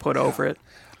glass put over it.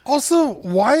 Also,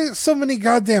 why so many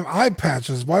goddamn eye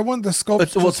patches? Why wouldn't the sculpts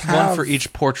It's just have one for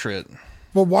each portrait.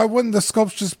 But why wouldn't the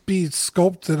sculpts just be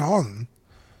sculpted on?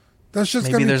 That's just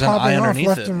Maybe going to be there's an eye popping off underneath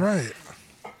left it. and right.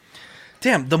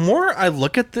 Damn, the more I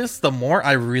look at this, the more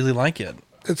I really like it.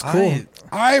 It's cool.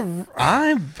 I'm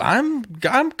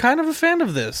kind of a fan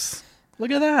of this.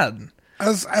 Look at that.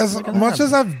 As much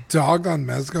as I've dogged on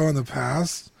Mezco in the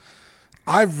past,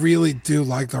 I really do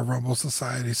like the Rumble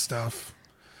Society stuff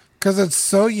because it's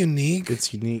so unique.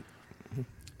 It's unique,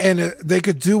 and they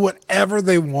could do whatever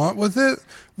they want with it.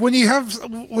 When you have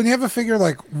a figure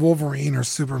like Wolverine or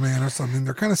Superman or something,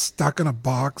 they're kind of stuck in a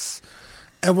box.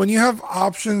 And when you have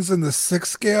options in the 6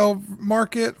 scale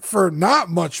market for not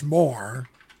much more,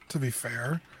 to be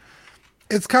fair,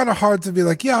 it's kind of hard to be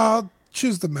like, yeah, I'll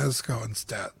choose the Mezco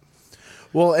instead.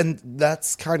 Well, and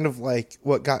that's kind of like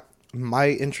what got my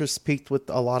interest peaked with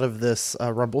a lot of this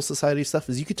Rumble Society stuff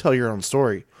is you could tell your own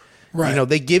story. Right. You know,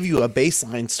 they give you a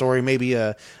baseline story, maybe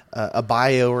a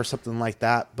bio or something like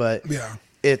that, but yeah,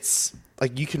 it's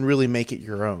like you can really make it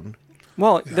your own.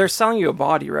 Well, they're selling you a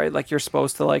body, right? Like you're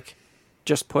supposed to like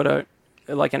just put an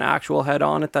actual head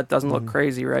on it that doesn't look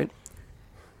crazy, right?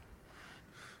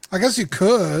 I guess you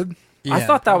could. Yeah. I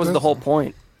thought that was the whole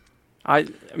point. Well,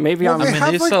 They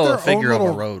like sell their a figure own of a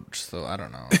little- roach, so I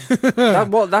don't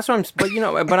know. That's what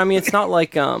I'm. But I mean, it's not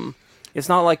like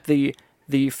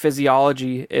the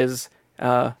physiology is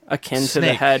akin to the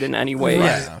Snake. head in any way,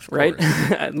 Yeah, of right?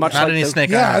 course. Much Not like any the- snake.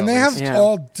 Yeah, I and know, they at have least. Yeah.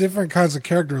 all different kinds of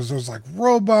characters. There's like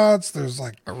robots. There's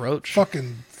like a roach.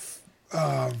 fucking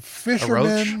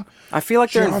fishermen. I feel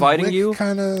like they're inviting you,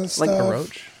 kind of stuff. a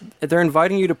roach. they're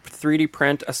inviting you to 3D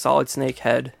print a solid snake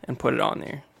head and put it on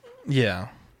there. Yeah.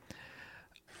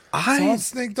 Solid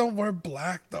Snake don't wear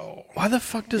black though. Why the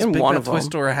fuck does In Big one Bad of Toy them.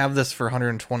 Store have this for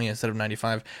 120 instead of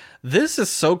 95? This is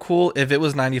so cool. If it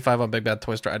was 95 on Big Bad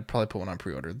Toy Store, I'd probably put one on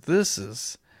pre-order. This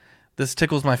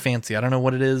tickles my fancy. I don't know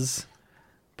what it is,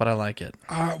 but I like it.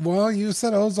 Well, you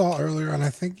said Ozol earlier, and I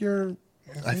think you're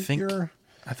I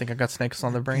think I got snakes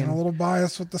on the being a brain. little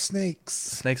biased with the snakes.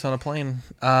 Snakes on a plane.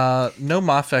 No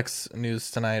Mafex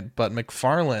news tonight, but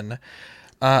McFarlane.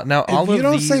 Now all If you of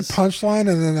don't these. say punchline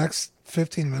in the next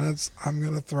 15 minutes, I'm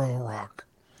gonna throw a rock.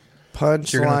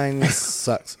 Punchline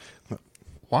sucks.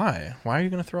 Why? Why are you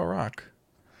gonna throw a rock?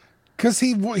 Cause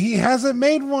he hasn't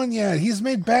made one yet. He's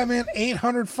made Batman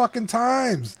 800 fucking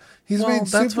times. He's Well, made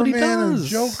that's what he Superman and does.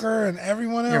 Joker and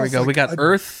everyone else. Here we go. Like, We got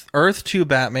Earth 2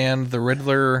 Batman, the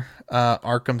Riddler,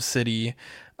 Arkham City.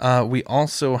 We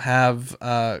also have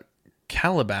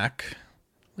Calabac.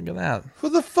 Look at that. Who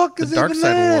the fuck The is Dark even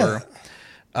Side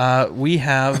that? War. We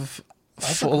have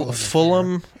a cool looking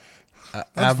Fulham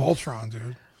That's Voltron,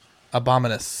 dude.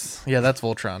 Abominus. Yeah, that's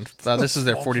Voltron. This is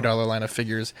their $40 line of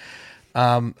figures.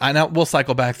 I know we'll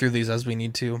cycle back through these as we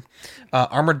need to.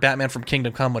 Armored Batman from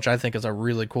Kingdom Come, which I think is a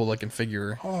really cool looking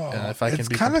figure. If I can It's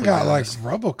be kind of completely got like honest.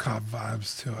 RoboCop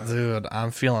vibes to it. Dude,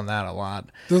 I'm feeling that a lot.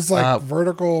 There's like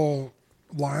vertical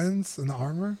lines in the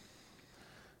armor.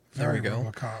 There we Very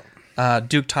go. RoboCop.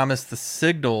 Duke Thomas the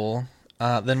Signal.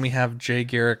 Then we have Jay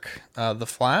Garrick the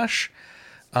Flash.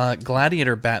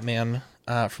 Gladiator Batman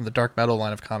from the Dark Metal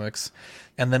line of comics.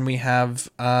 And then we have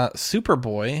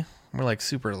Superboy. We're like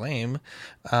super lame.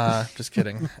 Just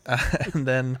kidding. And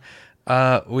then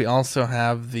we also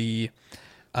have the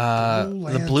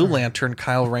Blue Lantern,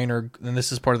 Kyle Rayner, and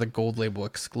this is part of the Gold Label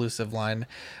exclusive line.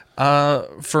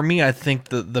 For me, I think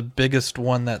the biggest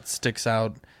one that sticks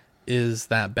out is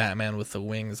that Batman with the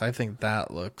wings. I think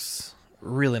that looks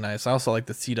really nice. I also like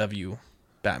the CW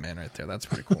Batman right there. That's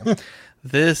pretty cool.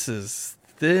 This is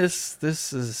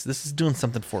doing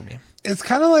something for me. It's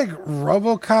kind of like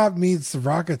RoboCop meets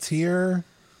Rocketeer.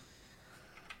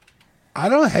 I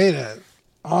don't hate it,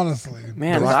 honestly.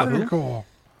 Man, It's that- pretty cool.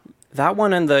 That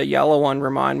one and the yellow one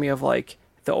remind me of like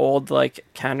the old like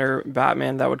Kenner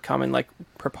Batman that would come in like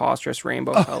preposterous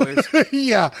rainbow colors.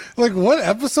 Yeah, like what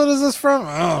episode is this from?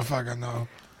 I don't fucking know.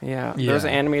 Yeah, Yeah. those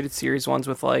animated series ones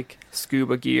with like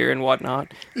scuba gear and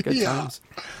whatnot. Good Yeah. times.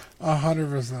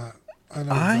 100%. I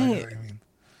know exactly what you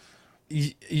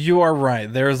mean. You are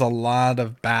right. There's a lot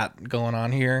of bat going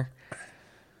on here.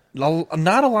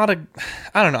 Not a lot of,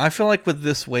 I don't know. I feel like with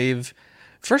this wave,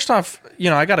 first off,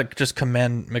 I gotta just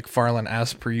commend McFarlane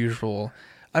as per usual.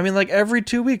 I mean, like every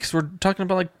 2 weeks we're talking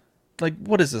about like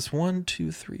what is this? 1,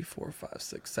 2, 3, 4, 5,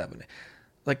 6, 7,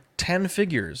 like 10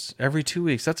 figures every 2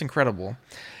 weeks. That's incredible.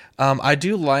 I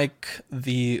do like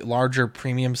the larger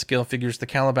premium scale figures. The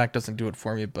Calabac doesn't do it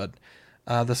for me, but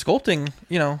the sculpting,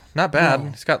 not bad. No.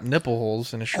 He's got nipple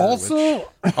holes in his shirt. Also-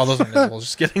 all those are nipples.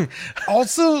 Just kidding.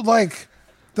 Also, like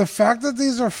the fact that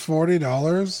these are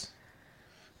 $40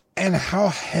 and how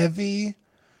heavy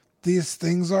these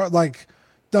things are. Like,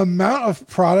 the amount of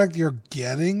product you're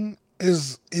getting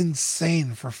is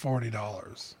insane for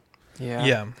 $40.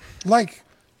 Yeah. Like,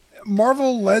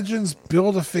 Marvel Legends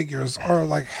Build-A-Figures are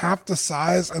like half the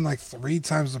size and like 3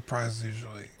 times the price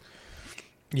usually.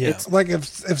 Yeah. It's like if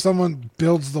someone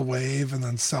builds the wave and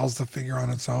then sells the figure on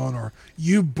its own, or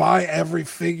you buy every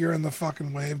figure in the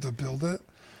fucking wave to build it.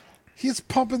 He's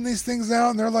pumping these things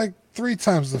out and they're like 3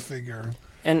 times the figure.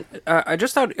 And I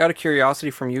just out of curiosity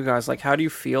from you guys, like, how do you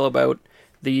feel about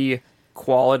the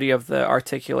quality of the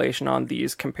articulation on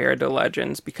these compared to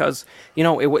Legends? Because, you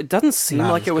know, it doesn't seem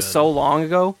like it was so long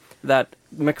ago that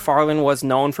McFarlane was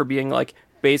known for being like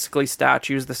basically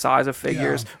statues the size of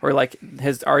figures, or like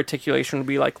his articulation would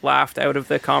be like laughed out of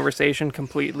the conversation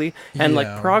completely, and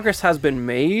like progress has been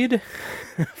made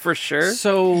for sure.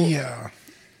 So yeah,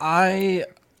 I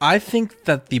think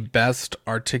that the best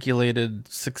articulated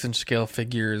 6-inch scale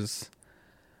figures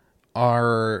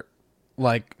are,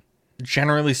 like,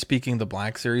 generally speaking, the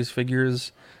Black Series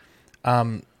figures.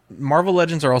 Marvel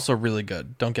Legends are also really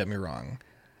good, don't get me wrong,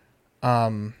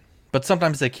 but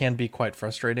sometimes they can be quite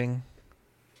frustrating.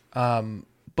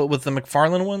 But with the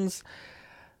McFarlane ones,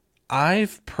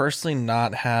 I've personally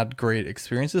not had great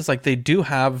experiences. Like, they do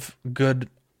have good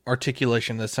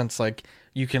articulation in the sense, like,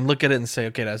 you can look at it and say,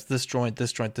 okay, it has this joint,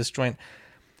 this joint, this joint.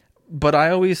 But I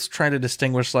always try to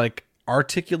distinguish, like,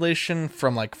 articulation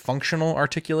from, like, functional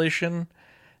articulation.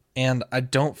 And I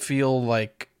don't feel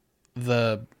like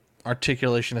the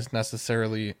articulation is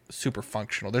necessarily super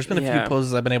functional. There's been a few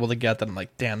poses I've been able to get that I'm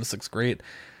like, damn, this looks great.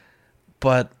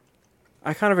 But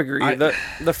I kind of agree.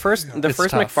 The first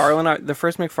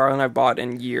McFarlane I bought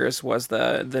in years was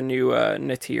the new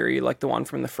Neytiri, like the one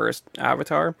from the first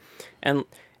Avatar, and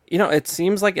you know, it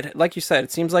seems like it, like you said,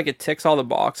 it seems like it ticks all the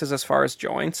boxes as far as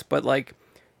joints, but like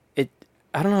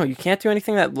I don't know, you can't do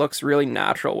anything that looks really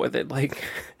natural with it. Like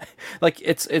like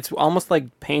it's almost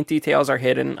like paint details are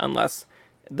hidden unless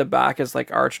the back is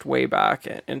like arched way back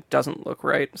and it doesn't look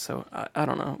right. So I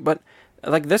don't know, but.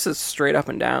 Like, this is straight up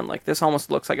and down. Like, this almost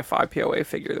looks like a 5POA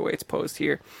figure the way it's posed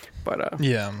here. But,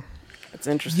 it's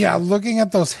interesting. Yeah, looking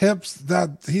at those hips, that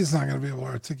he's not going to be able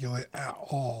to articulate at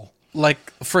all.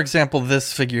 Like, for example,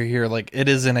 this figure here, like, it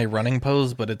is in a running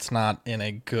pose, but it's not in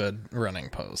a good running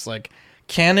pose. Like,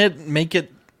 can it make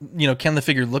it, you know, can the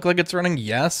figure look like it's running?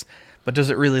 Yes. But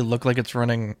does it really look like it's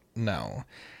running? No.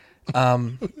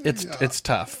 It's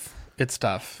tough. It's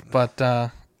tough.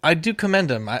 But, I do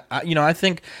commend him. I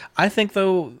think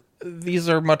though these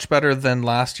are much better than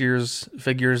last year's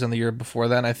figures and the year before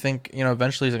that. And I think, you know,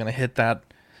 eventually he's going to hit that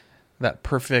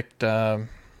perfect bit.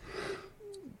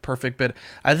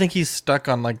 I think he's stuck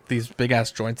on like these big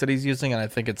ass joints that he's using, and I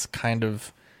think it's kind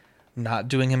of not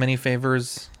doing him any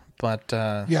favors. But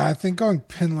yeah, I think going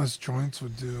pinless joints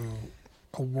would do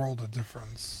a world of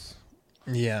difference.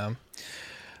 Yeah.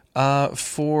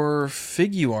 For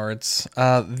Figuarts,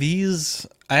 these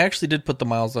I actually did put the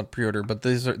Miles on pre-order, but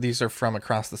these are from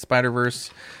Across the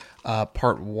Spider-Verse,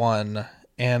 Part 1,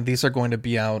 and these are going to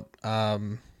be out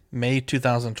May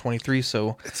 2023.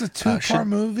 So it's a 2-part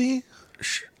movie.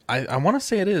 I want to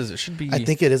say it is. It should be. I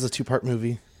think it is a 2-part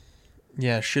movie.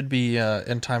 Yeah, it should be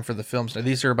in time for the films. Now,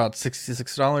 these are about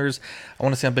 $66. I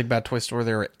want to say on Big Bad Toy Store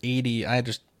they were $80. I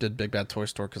just did Big Bad Toy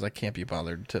Store because I can't be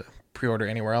bothered to pre-order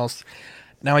anywhere else.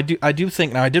 Now I do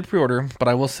think I did pre-order, but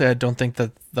I will say I don't think that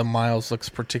the Miles looks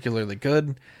particularly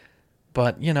good.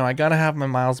 But you know, I gotta have my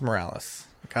Miles Morales.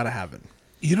 I gotta have it.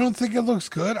 You don't think it looks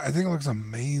good? I think it looks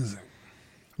amazing.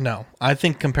 No, I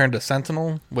think compared to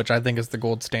Sentinel, which I think is the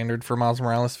gold standard for Miles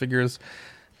Morales figures,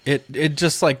 it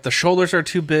just like the shoulders are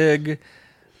too big.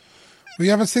 We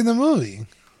haven't seen the movie.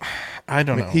 I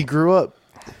don't know. He grew up.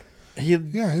 He's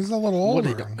a little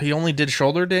older. He only did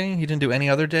shoulder day. He didn't do any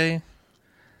other day.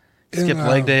 Skip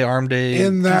leg day, arm day.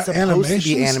 In that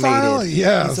animation style?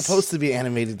 Yes. He's supposed to be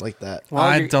animated like that. Well,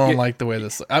 I don't like the way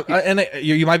this...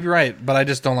 you might be right, but I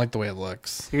just don't like the way it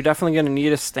looks. You're definitely going to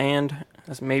need a stand.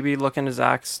 Maybe look into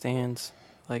Zach's stands.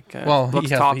 Like, looks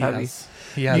top heavy.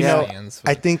 He has stands.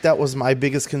 I think that was my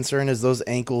biggest concern is those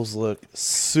ankles look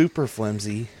super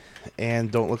flimsy and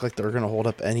don't look like they're going to hold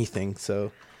up anything.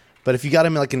 So, but if you got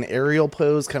him in like an aerial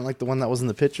pose, kind of like the one that was in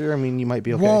the picture, I mean, you might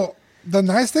be okay. Well, the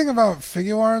nice thing about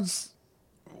Figuarts,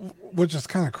 which is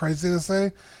kind of crazy to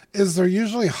say, is they're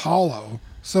usually hollow,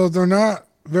 so they're not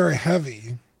very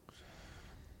heavy.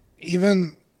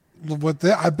 Even with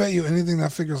that, I bet you anything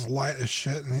that figure's light as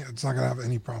shit, and it's not gonna have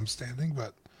any problem standing.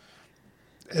 But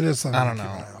it is something. I don't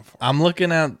know. I'm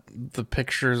looking at the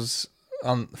pictures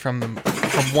from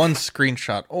one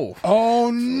screenshot. Oh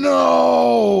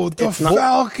no, the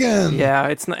Falcon. Yeah,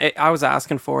 it's not. I was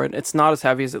asking for it. It's not as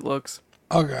heavy as it looks.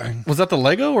 Okay. Was that the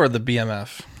Lego or the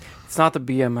BMF? It's not the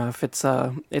BMF. It's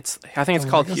I think it's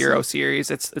called Hero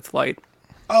Series. It's light.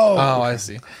 Oh, Oh, okay. I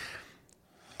see.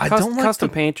 I don't like custom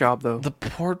paint job though. the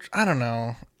port. I don't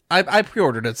know. I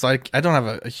pre-ordered it, so I don't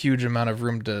have a huge amount of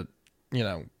room to,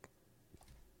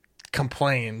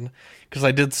 complain because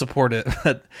I did support it.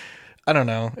 But I don't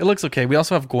know. It looks okay. We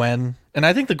also have Gwen, and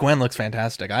I think the Gwen looks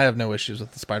fantastic. I have no issues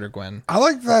with the Spider-Gwen. I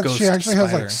like that Ghost she actually has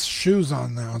spider. like shoes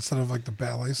on now instead of like the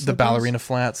ballet slippers. The ballerina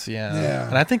flats, yeah. Yeah.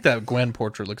 And I think that Gwen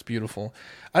portrait looks beautiful.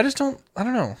 I don't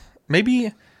know.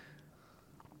 Maybe,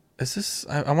 is this,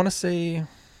 I want to say,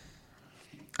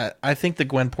 I think the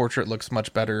Gwen portrait looks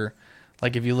much better.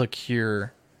 Like if you look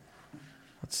here,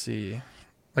 let's see.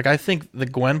 Like I think the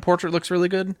Gwen portrait looks really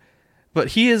good, but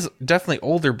he is definitely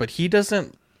older, but he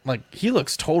doesn't, he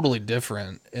looks totally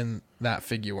different in that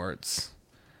figure arts.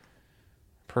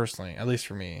 Personally, at least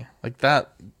for me,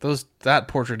 that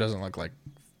portrait doesn't look like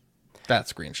that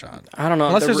screenshot. I don't know.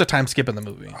 Unless there's a time skip in the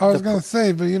movie. I was gonna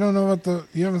say, but you don't know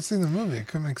you haven't seen the movie. It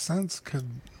could make sense. No.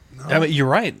 I mean, you're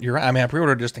right. I mean, I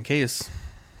pre-ordered just in case.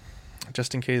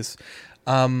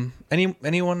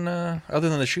 Anyone other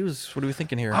than the shoes? What are we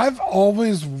thinking here? I've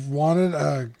always wanted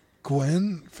a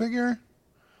Gwen figure.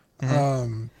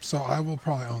 So I will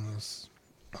probably own this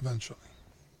eventually.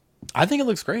 I think it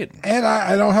looks great. And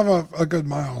I don't have a good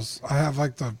Miles. I have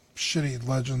like the shitty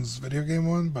Legends video game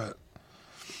one, but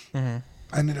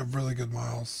I need a really good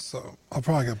Miles, so I'll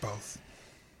probably get both.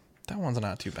 That one's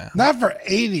not too bad. Not for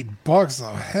 $80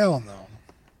 though. Hell no.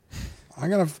 I'm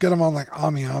gonna get them on like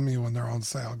Ami when they're on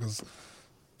sale because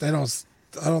I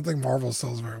don't think Marvel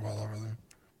sells very well over there.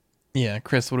 Yeah,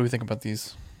 Chris, what do we think about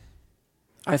these?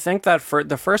 I think that for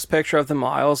the first picture of the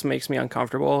Miles makes me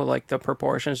uncomfortable. Like the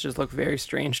proportions just look very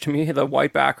strange to me. The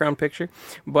white background picture,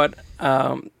 but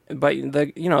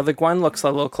the Gwen looks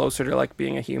a little closer to like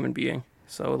being a human being.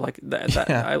 So like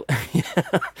that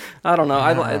I don't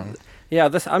know.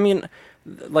 This. I mean,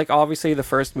 like obviously the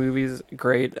first movie is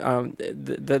great.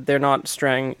 They're not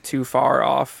straying too far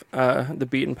off the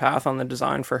beaten path on the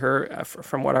design for her,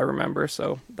 from what I remember.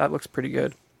 So that looks pretty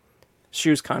good.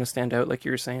 Shoes kind of stand out, like you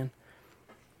were saying.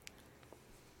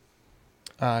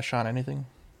 Sean, anything?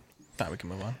 Thought we can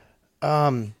move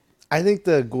on. I think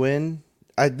the Gwen.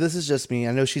 This is just me.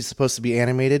 I know she's supposed to be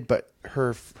animated, but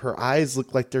her eyes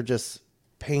look like they're just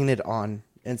painted on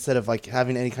instead of like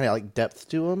having any kind of like depth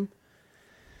to them.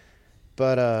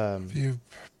 But Have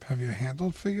you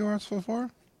handled figure arts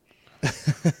before?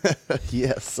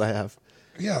 yes, I have.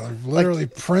 Yeah, they're literally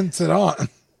printed on.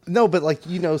 No, but like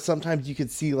sometimes you could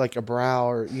see like a brow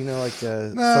or like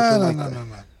something like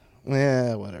that. No.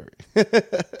 Yeah, whatever.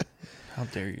 How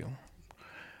dare you?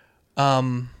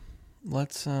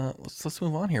 Let's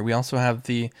move on here. We also have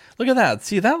look at that.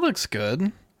 See, that looks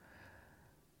good.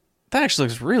 That actually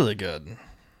looks really good.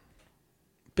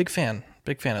 Big fan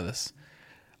of this.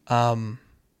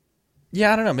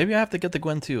 Yeah, I don't know. Maybe I have to get the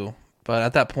Gwen too. But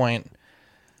at that point,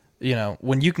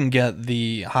 when you can get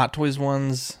the Hot Toys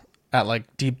ones at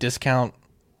like deep discount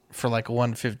for like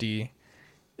 $150,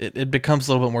 it becomes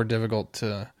a little bit more difficult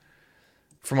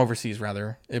from overseas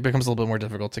rather. It becomes a little bit more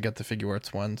difficult to get the figure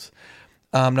arts ones.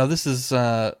 Now this is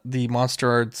the Monster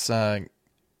Arts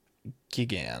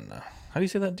Gigan. How do you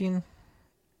say that, Dean?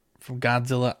 From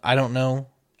Godzilla? I don't know.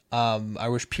 I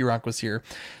wish P-Rock was here.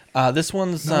 This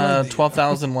one's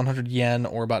 12,100 yen,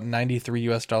 or about $93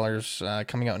 US,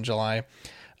 coming out in July.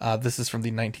 This is from the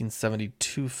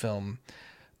 1972 film.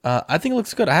 I think it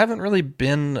looks good. I haven't really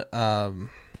been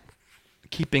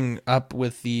keeping up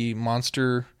with the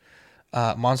Monster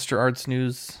Arts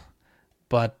news,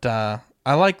 but I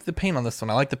like the paint on this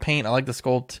one. I like the paint. I like the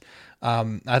sculpt.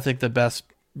 I think the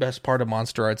best part of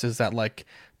Monster Arts is that like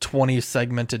 20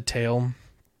 segmented tail.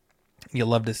 You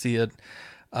love to see it.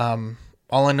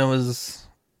 All I know is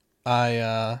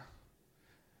I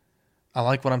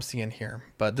like what I'm seeing here,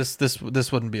 but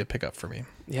this wouldn't be a pickup for me.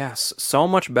 Yes, so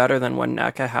much better than when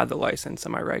NECA had the license.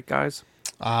 Am I right, guys?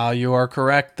 You are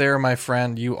correct there, my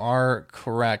friend. You are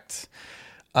correct.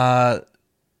 Yeah,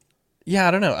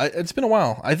 I don't know. It's been a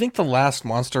while. I think the last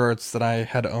Monster Arts that I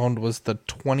had owned was the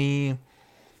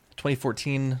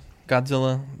 2014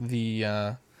 Godzilla,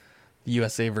 the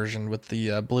USA version with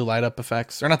the blue light up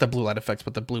effects, or not the blue light effects,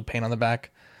 but the blue paint on the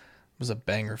back. It was a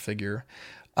banger figure.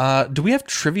 Do we have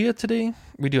trivia today?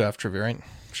 We do have trivia, right,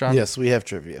 Sean? Yes, we have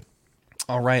trivia.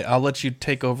 All right, I'll let you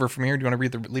take over from here. Do you want to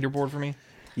read the leaderboard for me?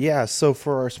 Yeah, so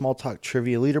for our Small Talk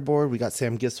trivia leaderboard, we got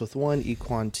Sam Gist with 1,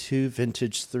 Equan 2,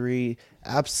 Vintage 3,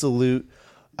 Absolute,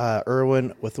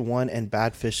 Irwin with 1, and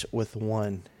Badfish with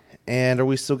 1. And are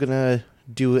we still going to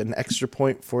do an extra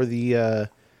point for the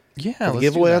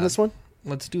giveaway on this one?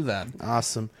 Let's do that.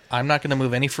 Awesome. I'm not going to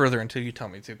move any further until you tell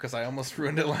me to, because I almost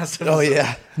ruined it last episode. Oh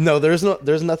yeah. No, there's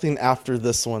nothing after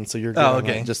this one, so you're good. Oh,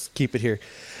 okay. Just keep it here.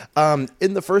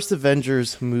 In the first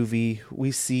Avengers movie,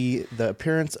 we see the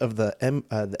appearance of the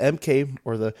MK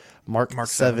or the Mark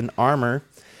 7 armor.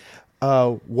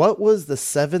 What was the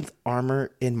 7th armor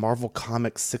in Marvel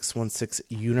Comics 616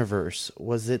 universe?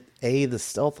 Was it A, the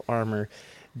stealth armor,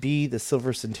 B, the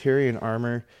Silver Centurion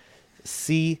armor,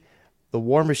 C, the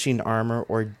War Machine armor,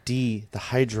 or D, the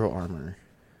Hydro armor?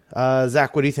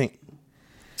 Zach, what do you think?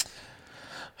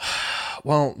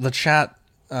 Well, the chat,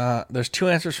 there's two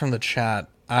answers from the chat.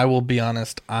 I will be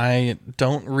honest, I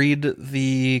don't read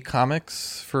the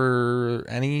comics for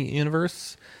any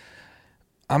universe.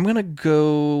 I'm going to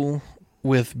go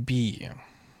with B,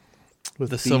 with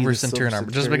the Silver Centurion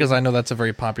armor, just because I know that's a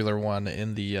very popular one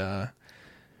in the...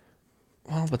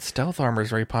 Well, but stealth armor is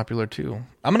very popular too.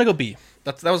 I'm gonna go B.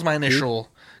 That was my initial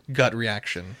gut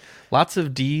reaction. Lots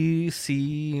of D,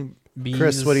 C, B.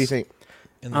 Chris, what do you think?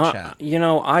 In the chat,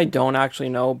 I don't actually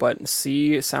know, but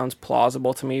C sounds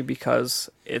plausible to me because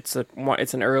it's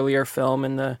an earlier film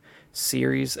in the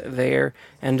series there,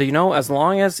 and as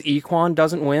long as Equan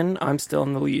doesn't win, I'm still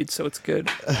in the lead, so it's good.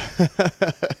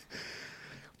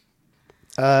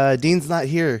 Dean's not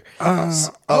here.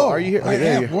 Are you here? I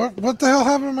am. What the hell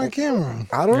happened to my camera?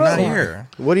 I don't know. Not here.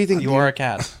 What do you think? You are a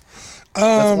cat.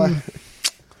 I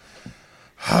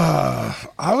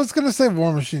was gonna say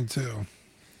War Machine too.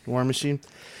 War Machine.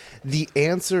 The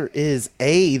answer is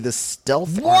A, the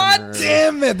stealth What? armor.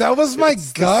 Damn it! That was my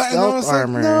gut, and I was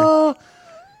armor. like, no,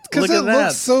 because Look it at that.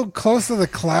 looks so close to the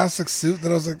classic suit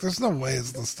that I was like, there's no way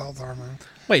it's the stealth armor.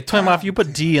 Wait, Time Off, you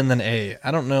put D and then A.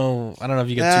 I don't know if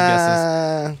you get two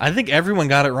guesses. I think everyone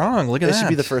got it wrong. Look at that. It should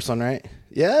be the first one, right?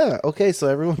 Yeah. Okay, so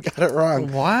everyone got it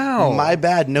wrong. Wow. My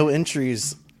bad. No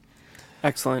entries.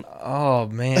 Excellent. Oh,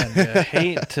 man. You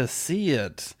hate to see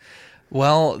it.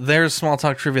 Well, there's Small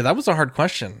Talk Trivia. That was a hard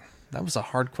question.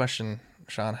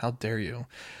 Sean. How dare you?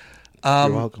 You're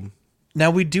welcome.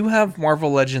 Now, we do have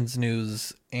Marvel Legends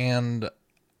news, and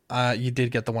you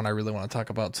did get the one I really want to talk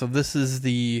about. So this is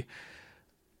the...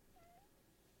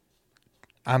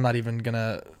 I'm not even going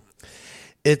to...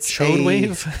 It's Chode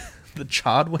Wave? The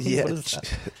Chod Wave? Yeah, What is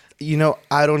that?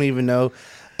 I don't even know.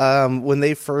 When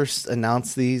they first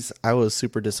announced these, I was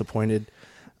super disappointed.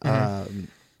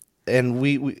 And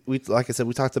we like I said,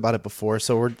 we talked about it before.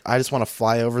 So I just want to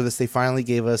fly over this. They finally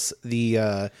gave us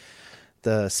the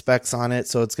specs on it.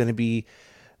 So it's going to be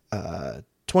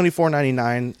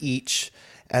 $24.99 each,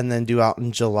 and then due out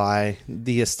in July.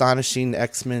 The Astonishing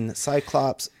X-Men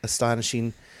Cyclops,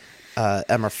 Astonishing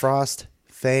Emma Frost,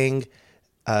 Fang,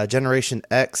 Generation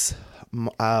X,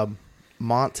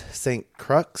 Mont St.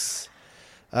 Crux,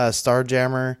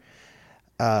 Starjammer,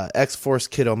 X-Force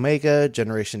Kid Omega,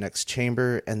 Generation X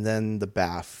Chamber, and then the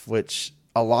BAF, which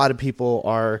a lot of people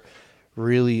are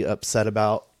really upset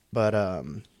about. But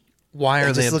Why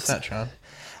are they upset, Sean?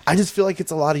 I just feel like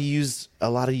it's a lot of used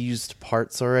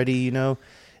parts already.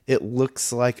 It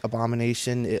looks like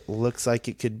Abomination. It looks like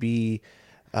it could be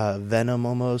Venom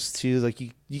almost too. Like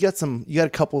you got a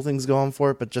couple things going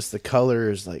for it, but just the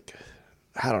color is like,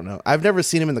 I don't know. I've never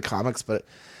seen him in the comics, but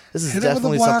this is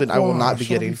definitely something I will not be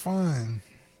getting. Fine.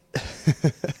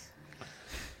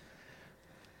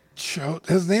 Chode.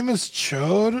 His name is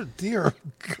Chode. Dear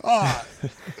God,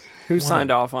 Who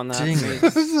signed off on that?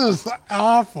 this is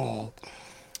awful.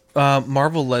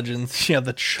 Marvel Legends,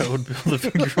 the Chode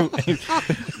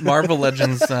Build-A-Figure. Marvel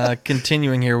Legends,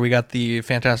 continuing here, we got the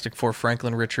Fantastic Four,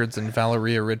 Franklin Richards and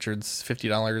Valeria Richards,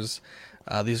 $50.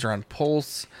 These are on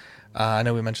Pulse. I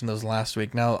know we mentioned those last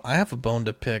week. Now, I have a bone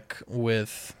to pick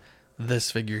with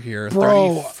this figure here,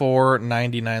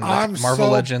 $34.99. I'm Marvel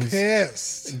so Legends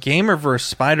pissed. Gamerverse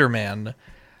Spider-Man.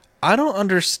 I don't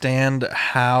understand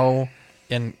how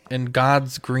in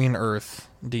God's green earth,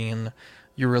 Dean,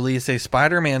 you release a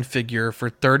Spider-Man figure for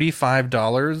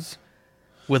 $35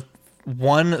 with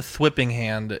one thwipping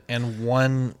hand and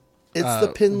one It's the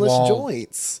pinless wall.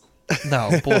 Joints.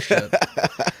 No, bullshit.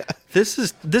 This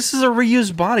is a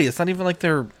reused body. It's not even like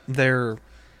they're And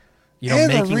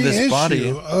making a this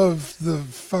body. reissue of the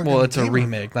fucking. Well, it's a Gamer.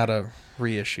 remake, not a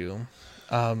reissue.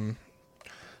 The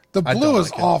I blue don't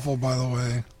is like it. awful, by the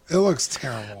way. It looks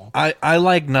terrible. I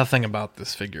like nothing about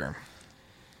this figure.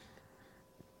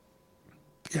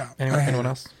 Yeah. Anyone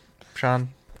else? Sean,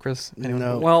 Chris, anyone?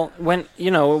 No. Well, when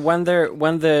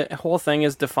the whole thing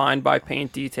is defined by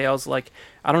paint details, like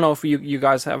I don't know if you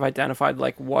guys have identified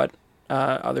like what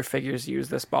other figures use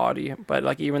this body, but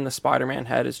like even the Spider-Man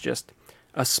head is just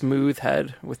a smooth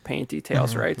head with paint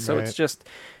details, right? So right. it's just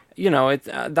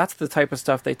that's the type of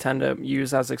stuff they tend to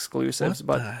use as exclusives.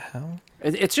 What but the hell?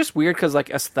 It's just weird because, like,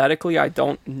 aesthetically, I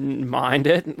don't mind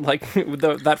it. Like,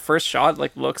 that first shot,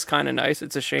 like, looks kind of nice.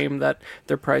 It's a shame that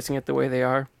they're pricing it the way they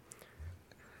are.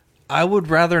 I would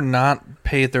rather not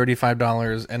pay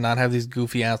 $35 and not have these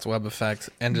goofy ass web effects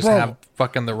and just have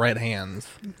fucking the right hands.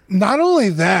 Not only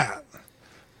that,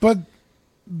 but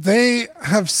they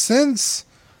have since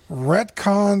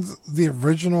retconned the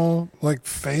original like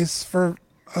face for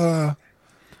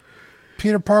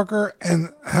Peter Parker and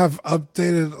have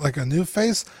updated like a new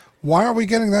face. Why are we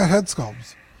getting that head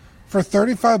sculpt for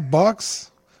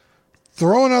 $35?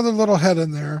 Throw another little head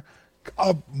in there.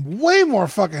 Way more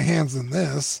fucking hands than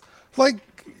this. Like,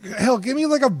 hell, give me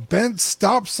like a bent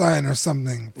stop sign or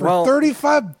something for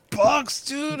 $35,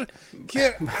 dude.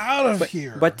 Get out of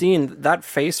here. But Dean, that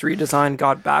face redesign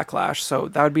got backlash, so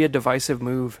that would be a divisive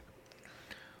move.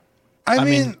 I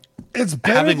mean, it's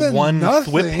better having than one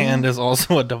nothing. whip hand is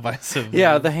also a divisive.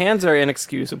 Yeah, the hands are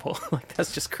inexcusable. Like,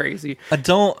 that's just crazy. I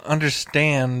don't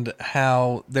understand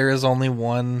how there is only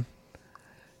one.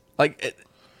 Like,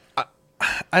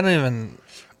 I don't even.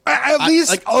 At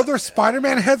least other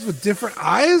Spider-Man heads with different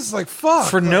eyes. Like, fuck.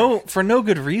 For no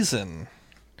good reason.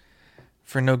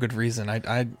 For no good reason. I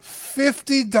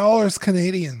 $50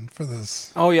 Canadian for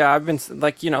this. Oh yeah, I've been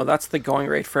like, that's the going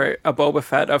rate for a Boba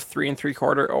Fett of 3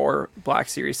 3/4 or Black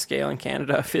Series scale in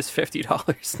Canada is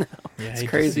 $50 now. Yeah, it's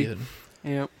crazy.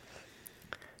 Yep.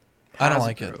 I don't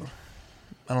like it.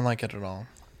 I don't like it at all.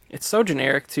 It's so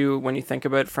generic too when you think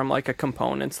about it from like a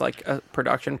components, like a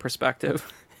production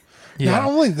perspective. Yeah. Not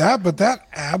only that, but that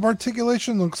ab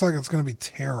articulation looks like it's going to be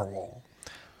terrible.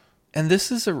 And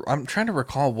this is I'm trying to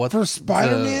recall what for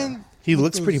Spider-Man. He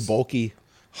looks pretty bulky.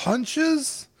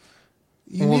 Hunches.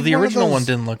 Well, the original one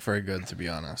didn't look very good, to be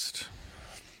honest.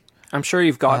 I'm sure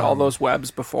you've got all those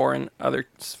webs before in other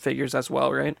figures as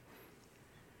well, right?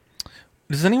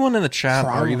 Does anyone in the chat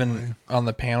Probably. or even on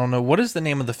the panel know what is the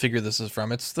name of the figure this is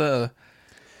from? It's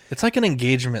like an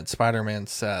engagement Spider-Man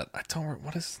set.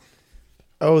 What is?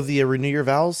 Oh, the Renew Your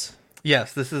Vows?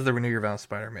 Yes, this is the Renew Your Vows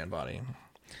Spider-Man body.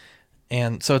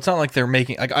 And so it's not like they're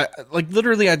making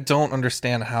literally I don't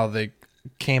understand how they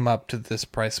came up to this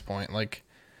price point. Like,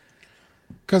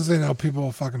 because they know people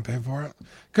will fucking pay for it.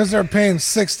 Because they're paying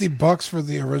 $60 for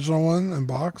the original one in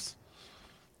box.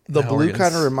 The blue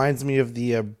kind of reminds me of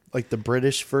the the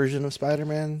British version of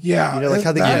Spider-Man. Yeah, like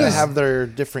how they have their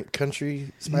different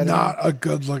country Spider-Man. Not a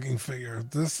good looking figure.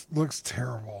 This looks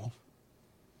terrible.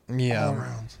 Yeah. All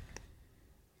around.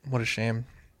 What a shame.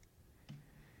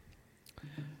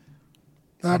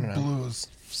 That blue is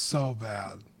so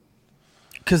bad.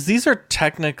 Because these are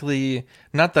technically,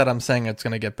 not that I'm saying it's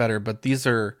going to get better, but these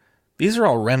are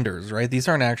all renders, right? These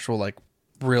aren't actual like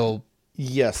real.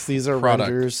 Yes, these are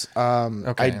product. renders.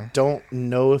 Okay. I don't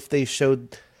know if they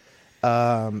showed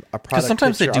a product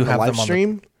sometimes they do on the have live them on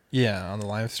stream. On the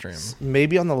live stream.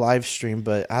 Maybe on the live stream,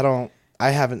 but I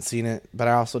haven't seen it, but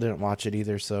I also didn't watch it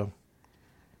either, so.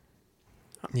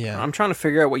 Yeah, I'm trying to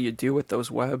figure out what you do with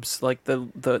those webs, like the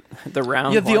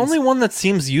round. Yeah, the ones. only one that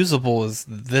seems usable is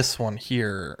this one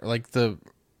here. Like I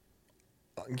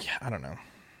don't know.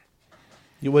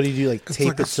 What do you do? Like It's tape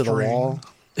like a it to the wall?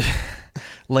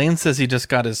 Lane says he just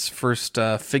got his first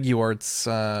Figuarts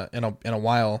in a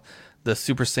while. The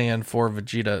Super Saiyan 4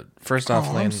 Vegeta. First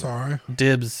off, Lane, I'm sorry.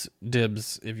 Dibs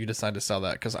if you decide to sell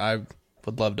that, because I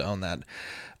would love to own that.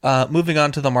 Moving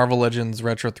on to the Marvel Legends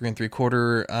Retro 3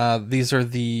 3/4. These are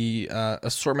the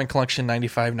Assortment Collection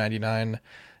 95.99.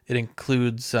 It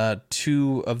includes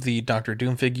 2 of the Doctor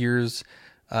Doom figures,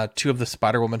 2 of the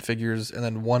Spider-Woman figures, and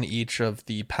then 1 each of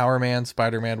the Power Man,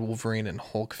 Spider-Man, Wolverine, and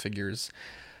Hulk figures.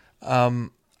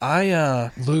 Luke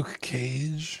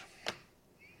Cage.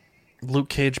 Luke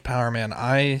Cage, Power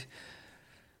Man.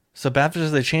 So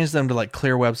Baptist, they changed them to like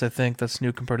clear webs, I think. That's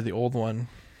new compared to the old one.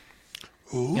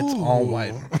 Ooh. It's all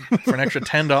white for an extra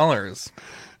 $10.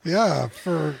 Yeah,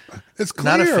 it's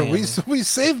clear. Not a fan. We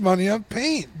save money on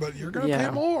paint, but you're gonna Yeah.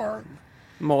 pay more.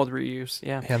 mold reuse.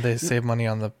 Yeah. Yeah, they save money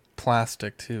on the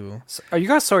plastic too. So are you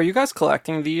guys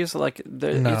collecting these? Like it's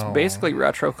No. basically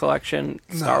retro collection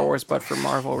Star Wars, but for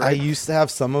Marvel, I right? used to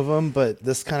have some of them, but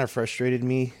this kind of frustrated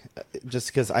me, just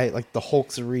because I like the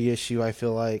Hulk's a reissue. I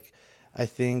feel like I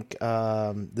think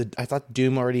I thought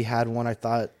Doom already had one. I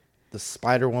thought the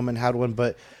Spider-Woman had one,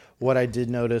 but what I did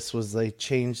notice was they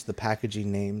changed the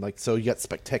packaging name. Like, so you got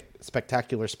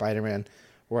Spectacular Spider-Man,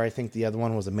 where I think the other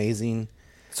one was Amazing.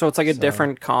 So it's like a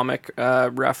different comic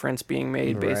reference being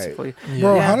made, basically.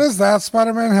 Bro, how does that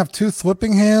Spider-Man have 2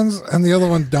 flipping hands and the other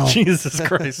one don't? Jesus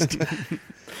Christ.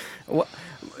 Well,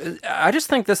 I just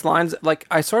think this line's like,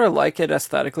 I sort of like it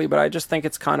aesthetically, but I just think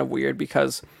it's kind of weird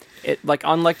because it like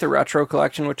unlike the retro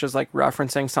collection, which is like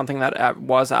referencing something that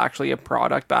was actually a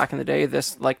product back in the day,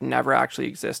 this like never actually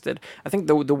existed. I think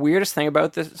the weirdest thing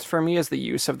about this for me is the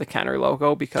use of the Kenner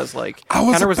logo, because like I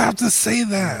was about to say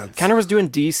that Kenner was doing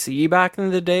DC back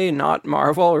in the day, not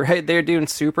Marvel, right? They were doing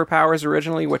Superpowers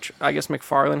originally, which I guess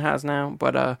McFarlane has now,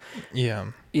 but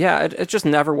yeah, it just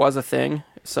never was a thing,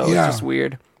 so it's just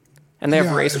weird. And they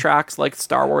have racetracks like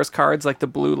Star Wars cards, like the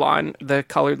blue line, the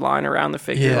colored line around the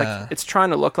figure. Like it's trying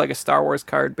to look like a Star Wars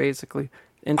card, basically.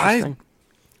 Interesting.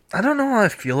 I don't know how I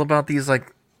feel about these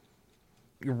like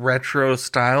retro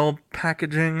style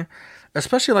packaging,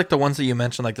 especially like the ones that you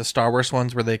mentioned, like the Star Wars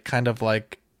ones where they kind of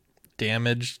like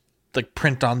damage, like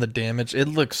print on the damage. It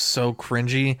looks so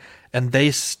cringy, and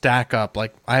they stack up.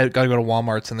 Like I gotta go to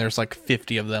Walmart's and there's like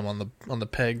 50 of them on the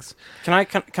pegs. Can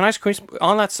I squeeze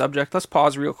on that subject? Let's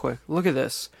pause real quick. Look at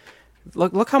this.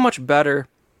 Look how much better.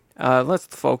 Let's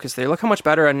focus there. Look how much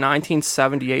better a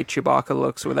 1978 Chewbacca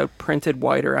looks without printed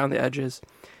white around the edges.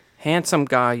 Handsome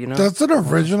guy, you know. That's an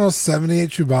original 78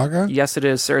 Chewbacca? Yes, it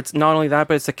is, sir. It's not only that,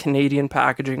 but it's a Canadian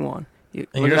packaging one. And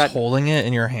you're just holding it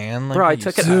in your hand, like, bro. I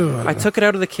took it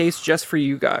out of the case just for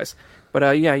you guys.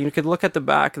 But yeah, you could look at the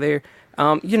back there.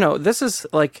 You know, this is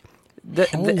like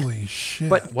holy shit.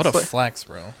 But what a flex,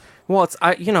 bro. Well, it's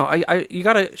you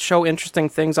got to show interesting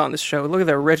things on this show. Look at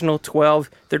the original 12.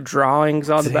 Their drawings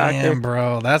on the back there,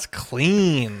 bro. That's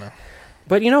clean.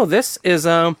 But you know, this is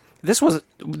this was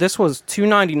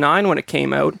 $2.99 when it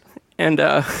came out, and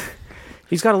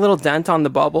he's got a little dent on the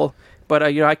bubble.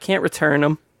 But you know, I can't return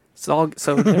them. So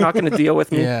they're not going to deal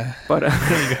with me. Yeah. But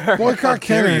boycott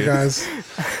Kenner, guys.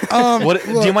 What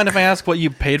do you mind if I ask what you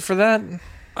paid for that?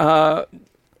 Yeah,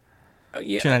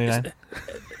 $2.99.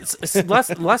 It's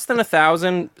less than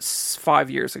 1,000 5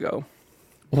 years ago.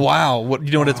 Wow. What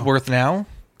you know? What it's worth now?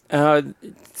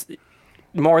 It's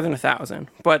more than 1,000,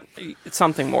 but it's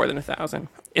something more than 1,000.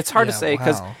 It's hard to say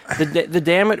because the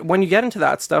damage, when you get into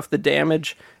that stuff, the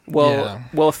damage will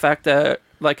affect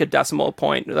like a decimal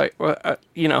point, like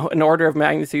you know, an order of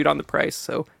magnitude on the price.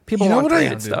 So people want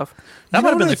graded stuff. That might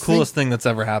have been the coolest thing that's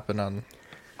ever happened on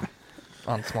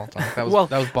Small Talk. That was baller.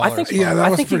 That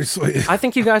was pretty sweet. I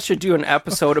think you guys should do an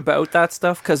episode about that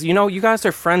stuff, because you know you guys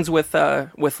are friends with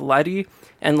Letty,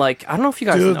 and like I don't know if you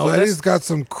guys know Letty's this. got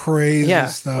some crazy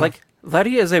stuff. Like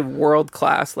Letty is a world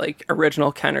class like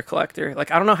original Kenner collector.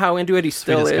 Like I don't know how into it he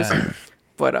still is.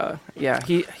 But yeah,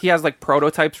 he has like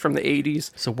prototypes from the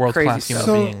 80s. It's a world class human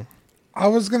being. I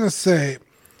was gonna say,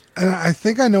 and I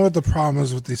think I know what the problem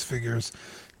is with these figures,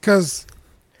 because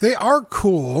they are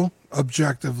cool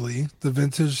objectively, the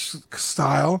vintage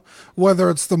style, whether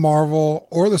it's the Marvel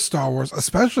or the Star Wars,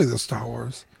 especially the Star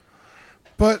Wars.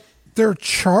 But they're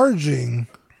charging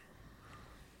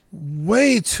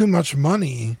way too much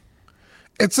money.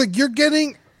 It's like you're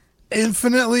getting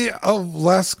infinitely a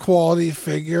less quality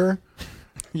figure.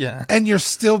 Yeah. And you're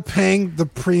still paying the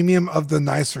premium of the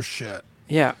nicer shit.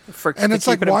 Yeah. And it's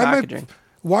like, why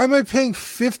am I paying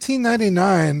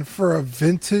 $15.99 for a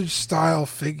vintage style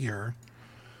figure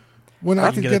when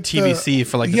I could get a TVC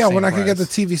for like the same when I price. could get the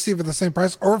TVC for the same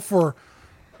price, or for,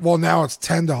 well, now it's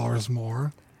 $10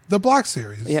 more, the Black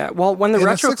Series. Yeah. Well, when the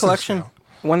retro collection,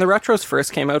 when the retros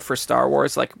first came out for Star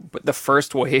Wars, like the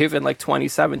first wave in like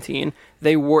 2017,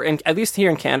 they were, at least here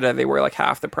in Canada, they were like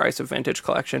half the price of vintage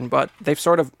collection, but they've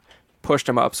sort of pushed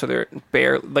them up, so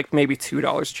they're like maybe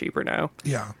 $2 cheaper now.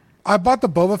 Yeah. I bought the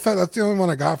Boba Fett. That's the only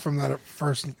one I got from that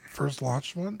first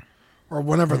launch one, or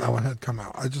whenever that one had come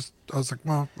out. I was like,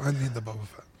 well, I need the Boba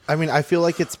Fett. I mean, I feel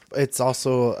like it's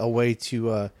also a way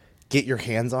to get your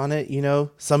hands on it. You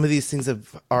know, some of these things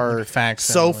are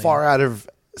so far out of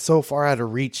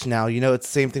reach now. You know, it's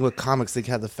the same thing with comics. They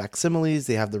have the facsimiles,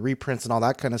 they have the reprints and all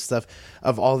that kind of stuff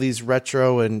of all these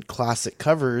retro and classic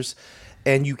covers,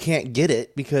 and you can't get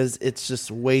it because it's just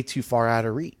way too far out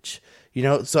of reach. You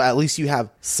know, so at least you have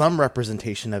some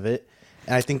representation of it,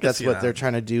 and I think that's what they're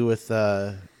trying to do with.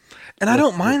 And I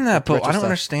don't mind that, but I don't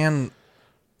understand.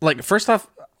 Like, first off,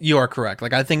 you are correct.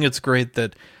 Like, I think it's great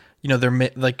that, you know,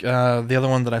 they're like the other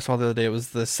one that I saw the other day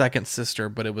was the Second Sister,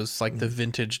 but it was like the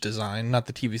vintage design, not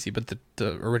the TVC, but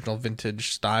the original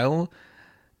vintage style.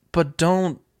 But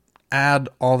don't add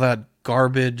all that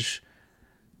garbage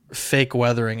fake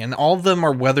weathering, and all of them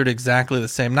are weathered exactly the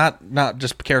same, not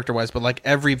just character wise, but like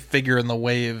every figure in the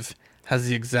wave has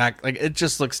the exact, like, it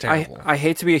just looks terrible. I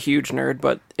hate to be a huge nerd,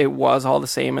 but it was all the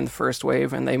same in the first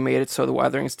wave, and they made it so the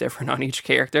weathering is different on each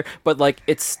character, but like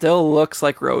it still looks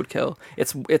like roadkill.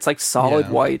 It's like solid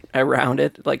white around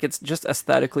it, like it's just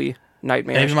aesthetically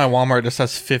nightmare. Maybe my Walmart just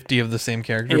has 50 of the same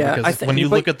character, because when you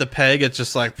look at the peg, it's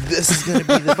just like, this is going to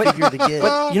be the figure to get.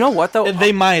 But you know what, though?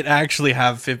 They might actually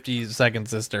have 50 Second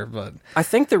Sister, but... I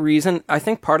think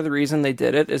part of the reason they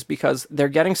did it is because they're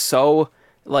getting so,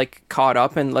 like, caught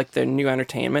up in, like, the new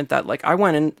entertainment that, like, I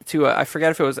went into, I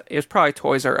forget if it was probably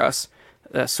Toys R Us.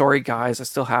 Sorry, guys, I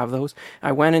still have those.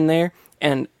 I went in there,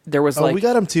 and there was, like... we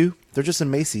got them, too. They're just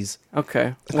in Macy's.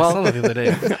 Okay. Well, I saw that the other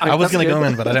day. I was going to go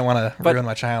in, but I didn't want to ruin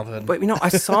my childhood. But, I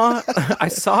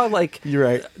saw, like... You're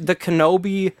right. The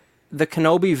Kenobi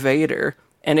Vader,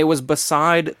 and it was the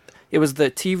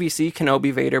TVC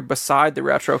Kenobi Vader beside the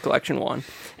Retro Collection one.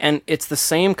 And it's the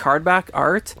same cardback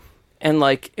art, and,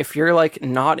 like, if you're, like,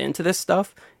 not into this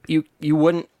stuff, you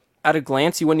wouldn't, at a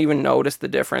glance, you wouldn't even notice the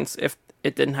difference if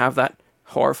it didn't have that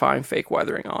horrifying fake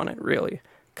weathering on it, really.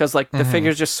 Because, like, the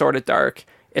figure's just sort of dark.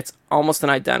 It's almost an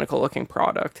identical looking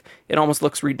product. It almost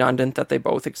looks redundant that they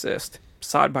both exist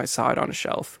side by side on a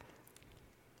shelf.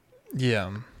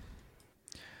 Yeah.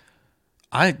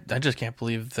 I just can't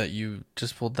believe that you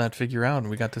just pulled that figure out and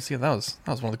we got to see it. That was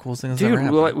one of the coolest things that ever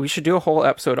happened. We should do a whole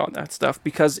episode on that stuff,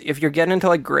 because if you're getting into,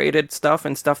 like, graded stuff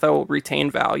and stuff that will retain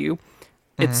value,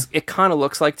 it kind of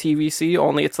looks like TVC,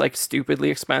 only it's, like, stupidly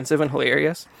expensive and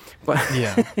hilarious. But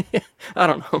yeah. I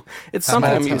don't know. It's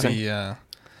something amusing.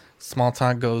 Small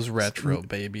Talk goes retro,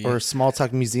 baby. Or Small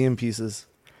Talk museum pieces.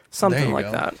 Something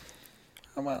like that.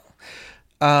 Oh, well.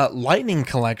 Lightning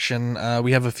Collection.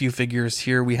 We have a few figures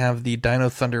here. We have the Dino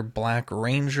Thunder Black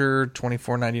Ranger,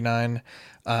 $24.99,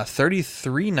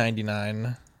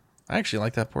 $33.99. I actually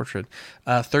like that portrait.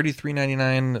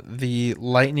 $33.99. The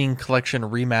Lightning Collection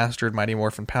Remastered Mighty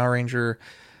Morphin Power Ranger.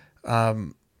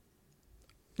 Now,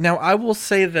 I will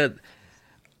say that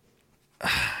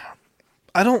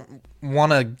I don't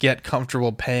want to get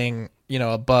comfortable paying,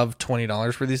 above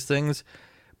 $20 for these things,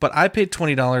 but I paid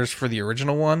 $20 for the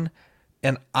original one,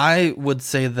 and I would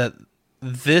say that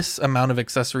this amount of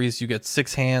accessories, you get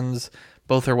 6 hands,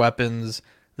 both are weapons,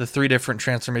 the 3 different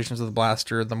transformations of the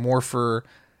blaster, the morpher,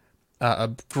 a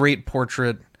great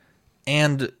portrait,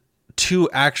 and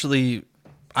 2 actually,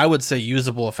 I would say,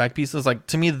 usable effect pieces. Like,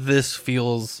 to me, this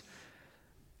feels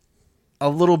a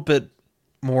little bit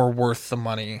more worth the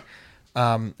money.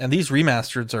 And these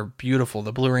remasters are beautiful.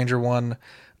 The Blue Ranger one,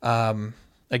 again,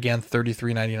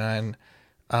 $33.99.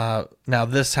 Now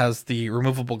this has the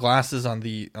removable glasses on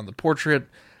the portrait.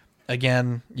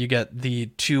 Again, you get the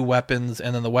 2 weapons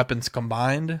and then the weapons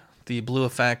combined. The blue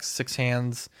effects, 6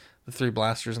 hands, the 3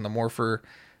 blasters, and the morpher.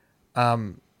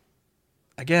 Again,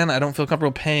 I don't feel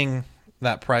comfortable paying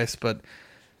that price, but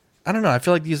I don't know. I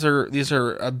feel like these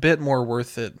are a bit more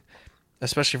worth it,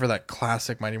 especially for that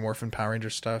classic Mighty Morphin Power Ranger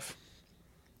stuff.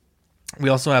 We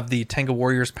also have the Tenga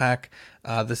Warriors pack.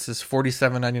 This is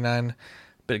 $47.99.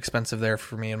 Bit expensive there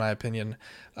for me, in my opinion.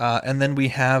 And then we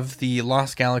have the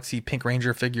Lost Galaxy Pink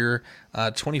Ranger figure,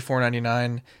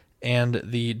 $24.99, and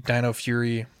the Dino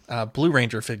Fury Blue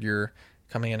Ranger figure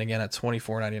coming in again at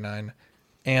 $24.99.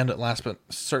 And last but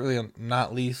certainly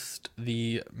not least,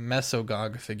 the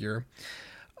Mesogog figure.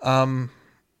 I'll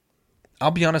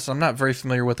be honest, I'm not very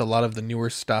familiar with a lot of the newer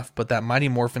stuff, but that Mighty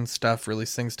Morphin stuff really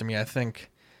sings to me. I think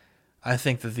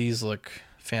that these look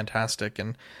fantastic,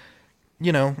 and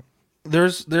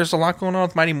there's a lot going on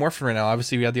with Mighty Morphin right now.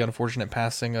 Obviously, we had the unfortunate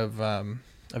passing of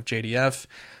JDF.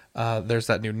 There's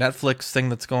that new Netflix thing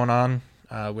that's going on,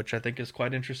 which I think is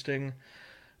quite interesting.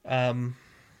 I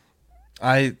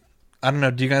don't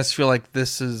know. Do you guys feel like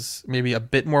this is maybe a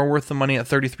bit more worth the money at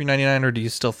 $33.99, or do you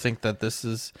still think that this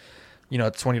is, a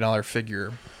 $20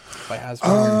 figure by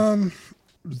Hasbro?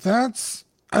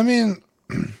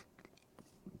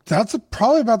 That's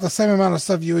probably about the same amount of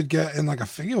stuff you would get in like a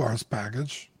Figuarts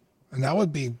package, and that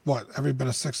would be every bit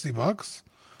of $60.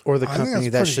 Or the company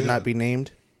that should not be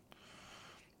named.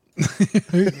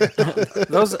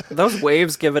 Those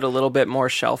waves give it a little bit more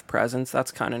shelf presence.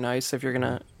 That's kind of nice. If you're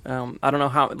gonna, I don't know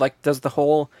how. Like, does the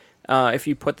whole, if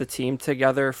you put the team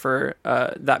together for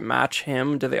that match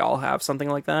him, do they all have something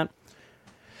like that?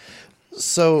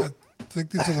 So I think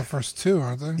these are the first 2,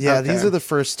 aren't they? Yeah, okay. These are the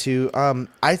first 2.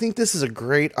 I think this is a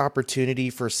great opportunity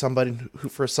for someone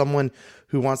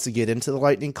who wants to get into the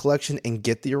Lightning Collection and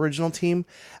get the original team.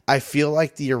 I feel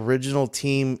like the original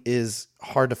team is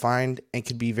hard to find and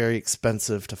can be very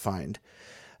expensive to find.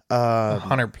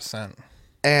 100%.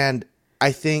 And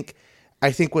I think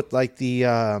with like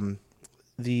the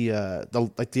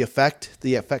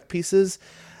effect pieces,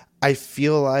 I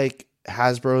feel like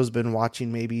Hasbro's been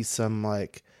watching maybe some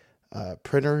like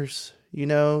printers,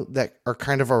 that are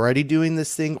kind of already doing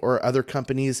this thing, or other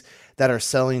companies that are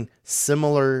selling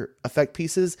similar effect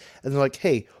pieces, and they're like,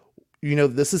 hey,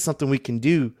 this is something we can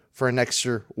do for an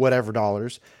extra whatever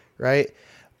dollars, right?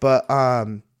 But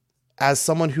as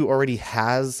someone who already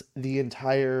has the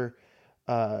entire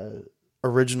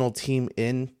original team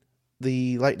in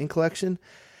the Lightning Collection,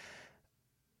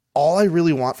 all I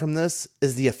really want from this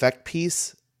is the effect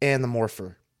piece and the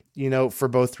Morpher, for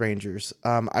both Rangers.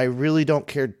 I really don't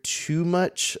care too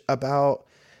much about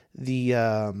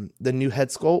the new head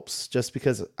sculpts, just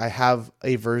because I have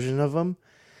a version of them.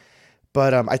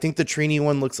 But I think the Trini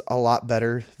one looks a lot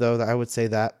better, though. I would say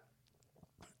that.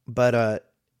 But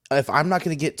if I'm not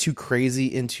going to get too crazy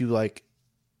into, like,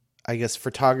 I guess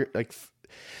photography, like,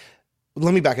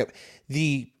 let me back up.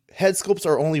 The head sculpts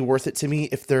are only worth it to me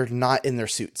if they're not in their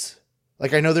suits.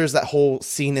 Like, I know there's that whole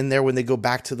scene in there when they go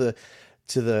back to the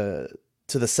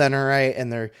center, right?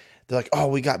 And they're like, oh,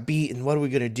 we got beat, and what are we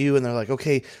gonna do? And they're like,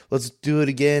 okay, let's do it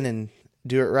again and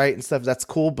do it right and stuff. That's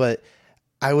cool, but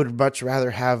I would much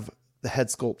rather have the head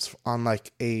sculpts on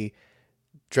like a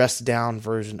dressed down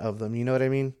version of them. You know what I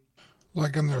mean?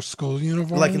 Like in their school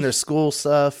uniform? Like in their school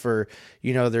stuff, or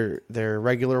their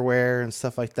regular wear and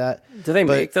stuff like that. Do they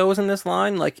make those in this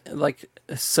line, like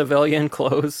civilian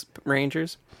clothes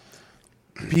Rangers?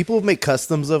 People make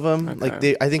customs of them.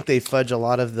 Okay. I think they fudge a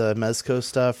lot of the Mezco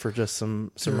stuff for just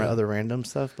some other random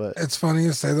stuff. But it's funny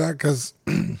you say that, because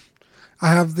I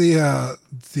have the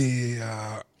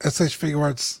SH Figure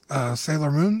Arts Sailor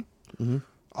Moon,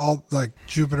 all like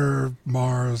Jupiter,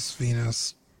 Mars,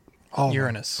 Venus, all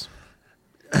Uranus.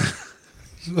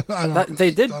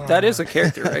 That is a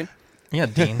character, right? Yeah,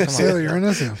 Dean. Come Sailor on.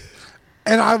 Uranus. Yeah.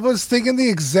 And I was thinking the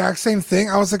exact same thing.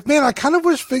 I was like, man, I kind of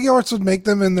wish Figure Arts would make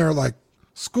them in their like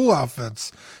school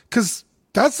outfits, because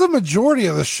that's the majority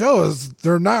of the show, is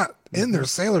they're not in their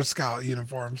Sailor Scout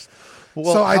uniforms.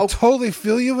 Well, so I totally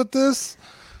feel you with this.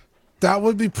 That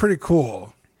would be pretty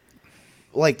cool.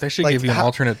 Like, they should give you an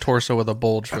alternate torso with a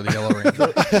bulge for the Yellow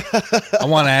Ranger. I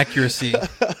want accuracy.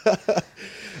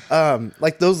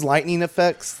 Like those lightning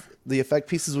effects, the effect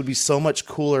pieces would be so much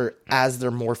cooler as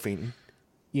they're morphing.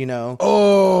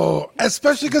 Oh,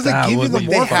 especially because they give you the morpher.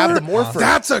 They have the morpher.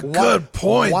 That's a good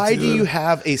point. Why do you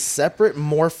have a separate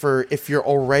morpher if you're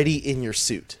already in your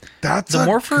suit? That's a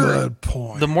good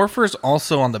point. The morpher is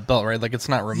also on the belt, right? Like, it's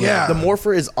not removed. Yeah, the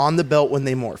morpher is on the belt when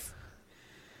they morph.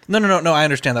 No. I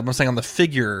understand that. But I'm saying on the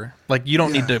figure, like, you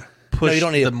don't need to push. No, you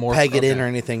don't need the to morpher, peg it in or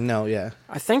anything. No, yeah.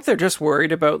 I think they're just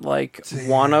worried about like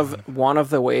one of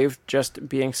the wave just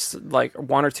being like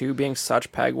one or two being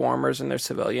such peg warmers in their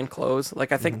civilian clothes.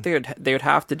 Like, I think they would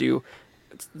have to do.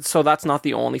 So that's not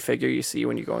the only figure you see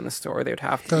when you go in the store. They would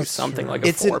have to do something like a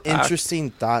 4-pack. It's an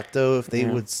interesting thought, though, if they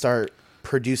would start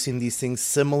producing these things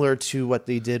similar to what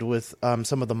they did with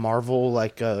some of the Marvel,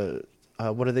 like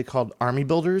what are they called? Army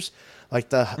builders, like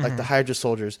the Hydra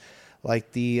soldiers,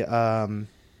 like the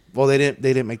well, they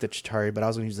didn't make the Chitauri, but I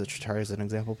was going to use the Chitauri as an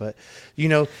example. But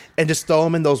and just throw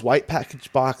them in those white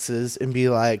package boxes and be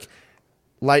like,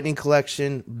 Lightning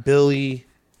Collection, Billy,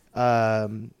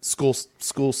 school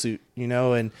suit,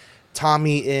 and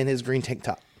Tommy in his green tank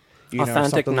top,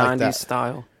 authentic 90s like that.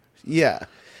 Style. Yeah,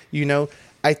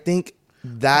 I think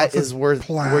that is where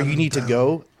you need to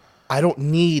go. I don't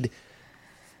need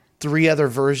 3 other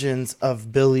versions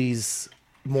of Billy's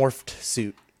morphed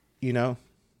suit,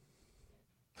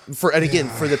 For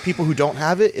the people who don't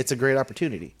have it, it's a great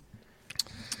opportunity.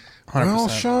 100%. Well,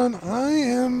 Sean, I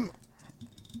am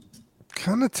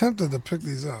kind of tempted to pick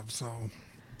these up, so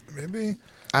maybe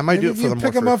I might do it for the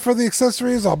pick them up for the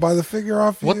accessories. I'll buy the figure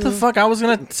off. What the fuck? I was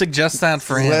gonna suggest that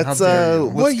for him. Let's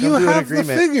you have the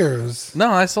figures.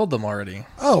 No, I sold them already.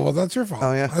 Oh well, that's your fault.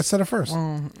 Oh yeah, I said it first.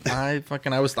 Well, I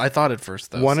thought it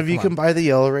first though. One of you can buy the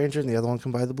Yellow Ranger, and the other one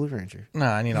can buy the Blue Ranger. No,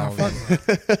 I need all of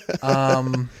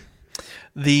them.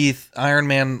 The Iron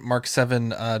Man Mark 7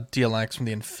 DLX from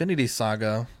the Infinity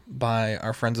Saga by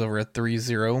our friends over at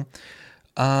 3-0.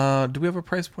 Do we have a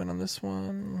price point on this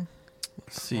one?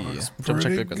 Let's see.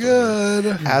 Pretty good.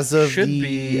 As of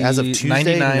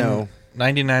Tuesday, no.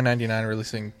 $99.99,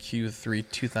 releasing Q3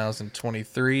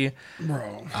 2023.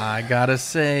 Bro, I gotta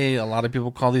say, a lot of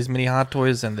people call these mini Hot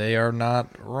Toys, and they are not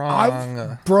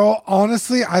wrong. Bro,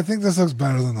 honestly, I think this looks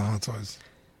better than the Hot Toys.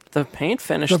 The paint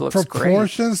finish looks great. The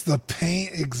proportions, the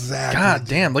paint, exactly. God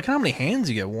damn! Look how many hands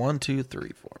you get. 1, 2, 3,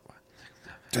 4, 5.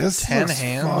 This 10 looks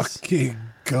hands. fucking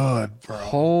good, bro.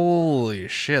 Holy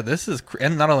shit! This is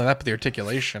and not only that, but the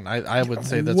articulation. I would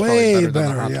say that's way probably better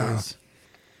than the Hot yeah. Toys.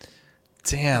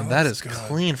 Damn, that is good.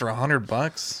 Clean for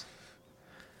 $100.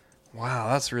 Wow,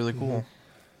 that's really cool.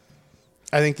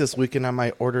 I think this weekend I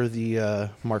might order the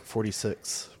Mark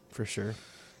 46 for sure.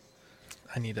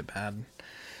 I need it bad.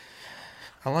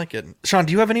 I like it. Sean,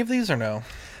 do you have any of these or no?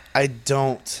 I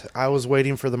don't. I was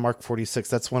waiting for the Mark 46.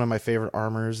 That's one of my favorite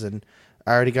armors, and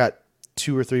I already got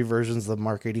 2 or 3 versions of the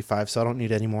Mark 85, so I don't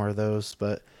need any more of those.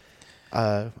 But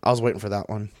I was waiting for that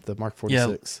one, the Mark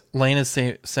 46. Yeah, Lane is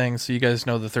saying, so you guys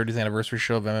know the 30th anniversary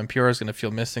show of MMPR is going to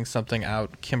feel missing something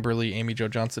out. Kimberly, Amy Jo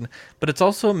Johnson, but it's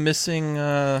also missing.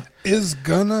 The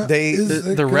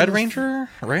Red Ranger,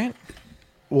 right?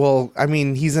 Well, I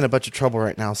mean, he's in a bunch of trouble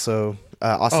right now. So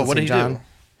Austin what St. did he John, do?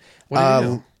 What did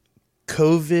he do?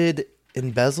 COVID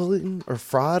embezzling or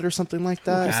fraud or something like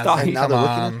that. He's stocked up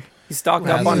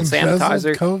on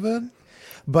sanitizer. COVID.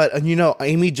 But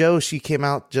Amy Jo, she came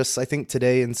out just I think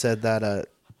today and said that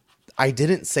I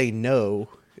didn't say no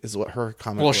is what her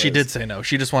comment was. Well, she did say no.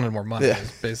 She just wanted more money. Yeah.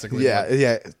 Is basically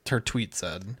yeah. Her tweet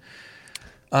said.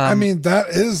 I mean, that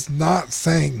is not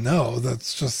saying no.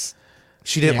 That's just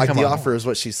she didn't like the offer is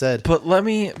what she said. But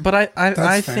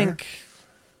I think,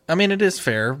 I mean, it is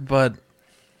fair, but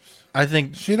I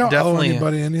think she don't definitely owe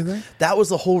anybody anything. That was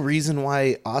the whole reason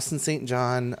why Austin St.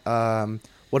 John,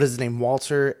 what is his name,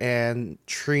 Walter and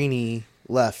Trini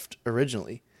left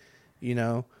originally.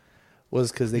 Was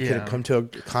because they couldn't come to a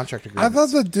contract agreement. I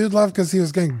thought the dude left because he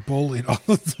was getting bullied all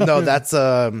the time. No, that's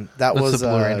was the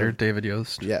Blue Ranger, David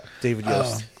Yost. Yeah, David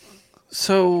Yost.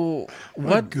 So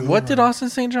what did Austin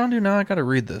St. John do? Now I got to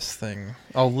read this thing.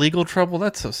 Oh, legal trouble?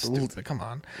 That's so stupid. Come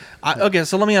on. Okay,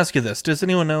 so let me ask you this. Does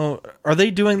anyone know, are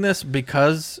they doing this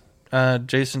because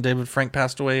Jason David Frank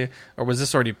passed away, or was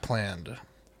this already planned?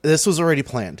 This was already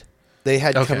planned. They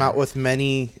had come out with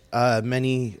many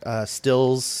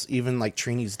stills, even like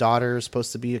Trini's daughter is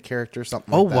supposed to be a character,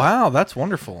 something like that. Oh, wow. That's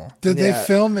wonderful. Did they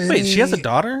film any... Wait, she has a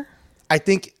daughter? I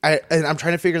think, and I'm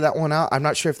trying to figure that one out. I'm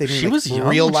not sure if they mean she was young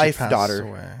real when life she passed daughter,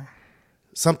 away.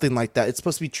 Something like that. It's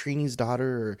supposed to be Trini's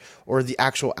daughter or the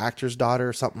actual actor's daughter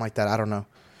or something like that. I don't know.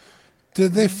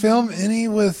 Did they film any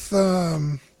with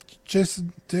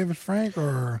Jason David Frank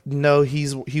or no?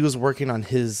 He was working on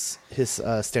his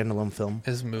standalone film,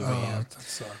 his movie. Oh, that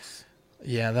sucks.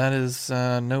 Yeah, that is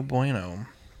no bueno.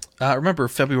 Remember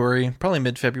February, probably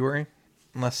mid-February,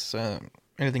 unless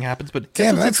anything happens. But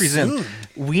damn, that's entries soon.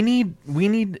 In. We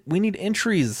need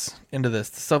entries into this.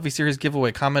 The Selfie Series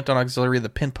giveaway. Comment on auxiliary. The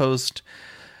pin post.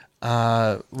 We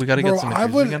got to get some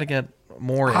entries. We got to get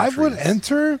more entries. I would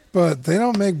enter, but they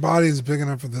don't make bodies big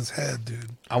enough for this head, dude.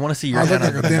 I want to see your I head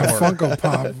look like a damn more. Funko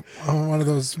Pop on one of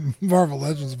those Marvel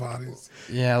Legends bodies.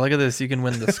 Yeah, look at this. You can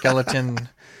win the skeleton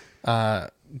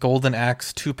Golden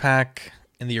Axe 2-pack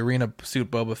in the arena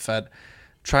suit Boba Fett.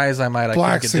 Try as I might, I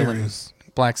Black couldn't get Series.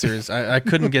 Dylan. Black Series. I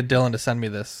couldn't get Dylan to send me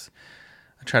this.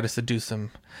 I tried to seduce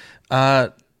him.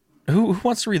 Who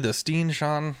wants to read this? Dean,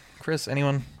 Sean, Chris,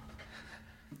 anyone?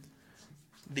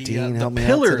 Dean, the help me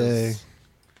pillars. out today.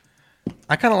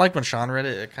 I kind of like when Sean read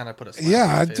it. It kind of put a smile Yeah, on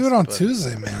my I'd face, do it on but-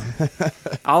 Tuesday, man.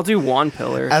 I'll do one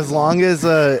pillar. As long as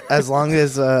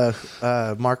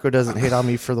Marco doesn't hate on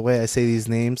me for the way I say these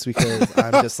names because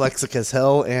I'm dyslexic as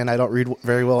hell and I don't read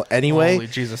very well anyway. Holy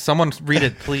Jesus. Someone read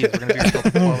it, please. We're going to be here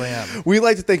till 12 a.m. We'd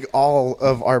like to thank all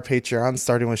of our Patreons,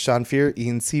 starting with Sean Fear,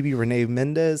 Ian Seeby, Renee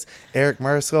Mendez, Eric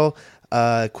Mariscal,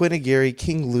 Quinn Aguirre,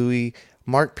 King Louie,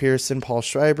 Mark Pearson, Paul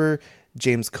Schreiber,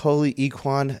 James Coley,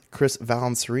 Equan, Chris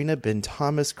Valencerina, Ben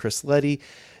Thomas, Chris Letty,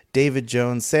 David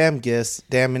Jones, Sam Giss,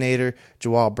 Daminator,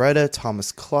 Joel Breda,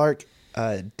 Thomas Clark,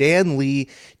 Dan Lee,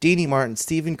 Deanie Martin,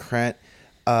 Stephen Krent,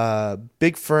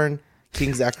 Big Fern,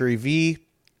 King Zachary V,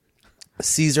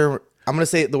 Caesar. I'm going to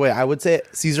say it the way I would say it.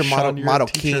 Caesar Sean, you're a Model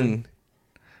teacher. King.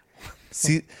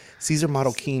 Caesar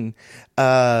Model King.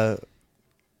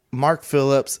 Mark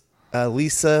Phillips,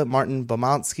 Lisa Martin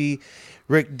Bomonsky,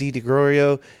 Rick D.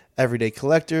 DeGrorio, Everyday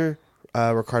Collector,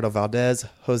 Ricardo Valdez,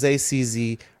 Jose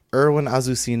CZ, Erwin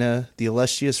Azucena, the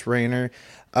illustrious Rainer.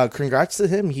 Congrats to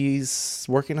him. He's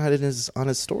working on his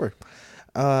store.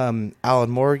 Alan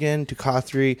Morgan,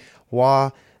 Tukathri,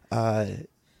 Wah,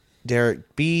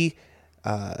 Derek B,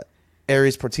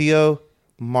 Aries Portillo,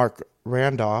 Mark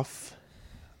Randolph,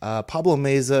 Pablo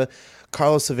Meza,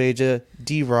 Carlos Saveja,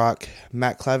 D-Rock,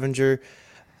 Matt Clevenger,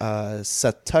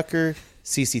 Seth Tucker,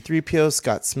 CC3PO,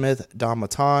 Scott Smith, Don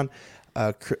Matan,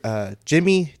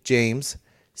 Jimmy James,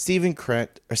 Stephen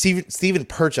Percha,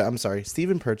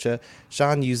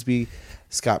 Sean Usby,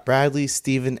 Scott Bradley,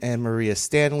 Stephen and Maria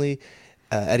Stanley,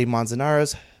 Eddie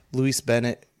Manzanares, Luis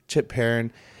Bennett, Chip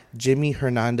Perrin, Jimmy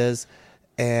Hernandez,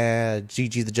 and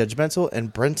Gigi the Judgmental,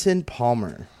 and Brenton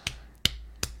Palmer.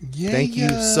 Yeah, Thank you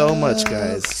so much,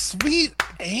 guys. Sweet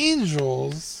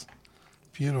angels.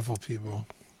 Beautiful people.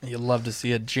 You'll love to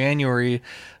see it. January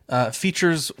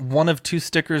features one of two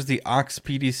stickers, the Ox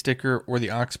PD sticker or the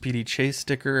Ox PD Chase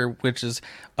sticker, which is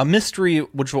a mystery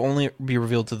which will only be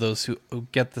revealed to those who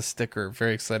get the sticker.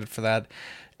 Very excited for that.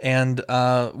 And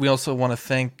we also want to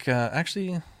thank,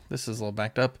 actually, this is a little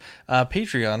backed up.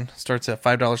 Patreon starts at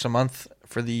 $5 a month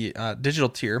for the digital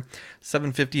tier,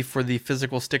 $7.50 for the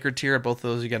physical sticker tier. At both of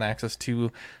those, you get access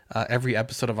to every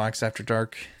episode of Ox After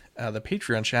Dark, the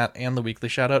Patreon chat, and the weekly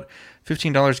shout out.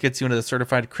 $15 gets you into the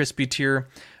certified crispy tier,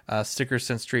 stickers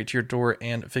sent straight to your door,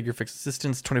 and figure fix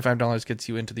assistance. $25 gets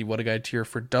you into the What a Guide tier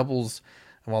for doubles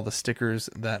of all the stickers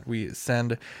that we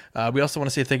send. We also want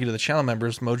to say thank you to the channel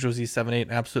members: Mojo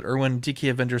Z78, Absolute Irwin,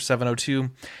 DK Avenger 702,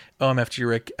 OMFG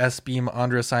Rick, S Beam,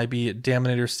 Andres IB,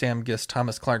 Daminator, Sam Gist,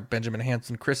 Thomas Clark, Benjamin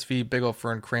Hansen, Chris V, Big Ol'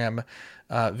 Fern Cram,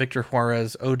 Victor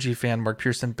Juarez, OG Fan, Mark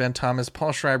Pearson, Ben Thomas,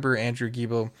 Paul Schreiber, Andrew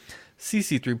Gibo,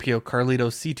 CC3PO,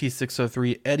 Carlito,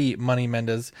 CT603, Eddie Money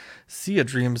Mendez, Sia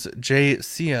Dreams, Jay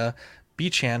Sia,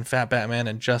 B-Chan, Fat Batman,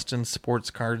 and Justin Sports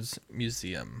Cards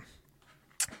Museum.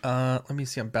 Let me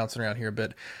see, I'm bouncing around here a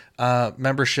bit.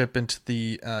 Membership into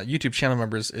the YouTube channel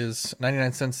members is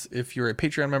 99 cents if you're a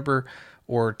Patreon member,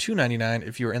 or $2.99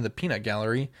 if you're in the Peanut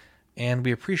Gallery. And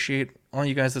we appreciate all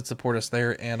you guys that support us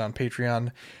there and on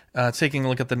Patreon. Taking a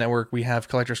look at the network, we have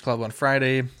Collectors Club on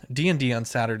Friday, D&D on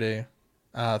Saturday,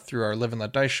 through our Live and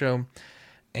Let Dice show.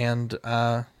 And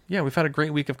yeah, we've had a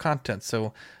great week of content.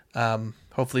 So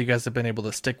hopefully you guys have been able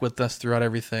to stick with us throughout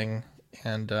everything.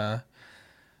 And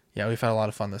yeah, we've had a lot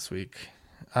of fun this week.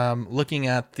 Looking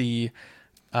at the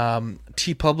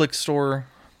TeePublic store,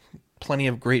 plenty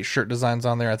of great shirt designs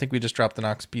on there. I think we just dropped an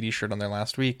Ox PD shirt on there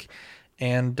last week.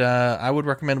 And I would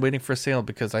recommend waiting for a sale,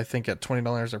 because I think at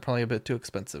 $20 they're probably a bit too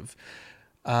expensive.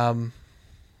 And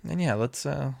yeah, let's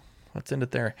end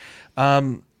it there.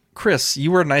 Chris,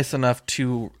 you were nice enough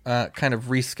to kind of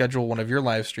reschedule one of your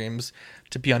live streams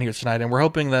to be on here tonight, and we're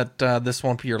hoping that this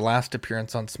won't be your last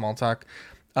appearance on Small Talk.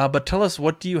 But tell us,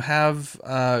 what do you have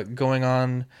going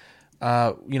on,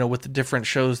 with the different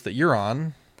shows that you're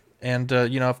on? And,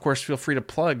 of course, feel free to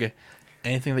plug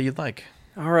anything that you'd like.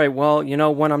 All right. Well,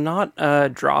 when I'm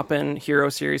not dropping Hero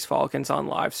Series Falcons on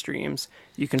live streams,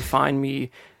 you can find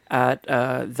me at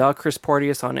the Chris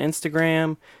Porteous on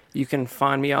Instagram. You can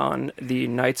find me on the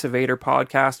Knights of Vader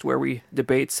podcast, where we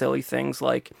debate silly things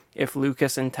like if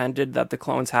Lucas intended that the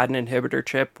clones had an inhibitor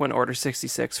chip when Order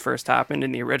 66 first happened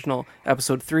in the original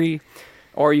Episode 3.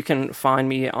 Or you can find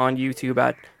me on YouTube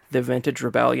at the Vintage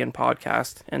Rebellion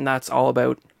podcast, and that's all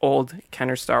about old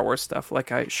Kenner Star Wars stuff, like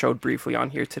I showed briefly on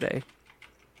here today.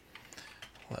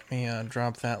 Let me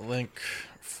drop that link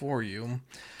for you.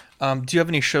 Do you have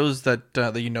any shows that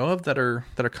that you know of that are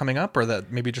coming up, or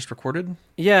that maybe just recorded?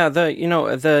 Yeah,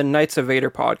 the Knights of Vader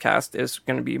podcast is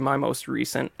going to be my most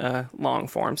recent long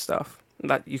form stuff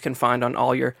that you can find on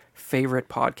all your favorite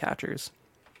podcatchers.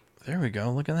 There we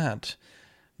go. Look at that.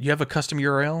 You have a custom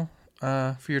URL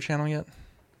for your channel yet?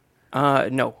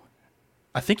 No.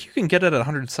 I think you can get it at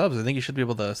 100 subs. I think you should be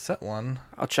able to set one.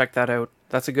 I'll check that out.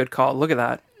 That's a good call. Look at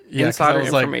that. Yeah, Insider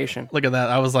information. Like, look at that.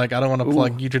 I was like, I don't want to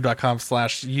plug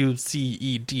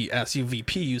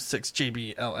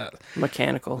youtube.com/UCEDSUVPU6JBLS.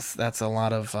 Mechanical. That's a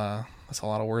lot of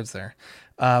words there.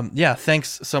 Yeah,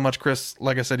 thanks so much, Chris.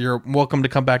 Like I said, you're welcome to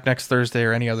come back next Thursday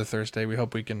or any other Thursday. We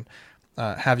hope we can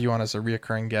have you on as a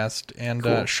reoccurring guest. And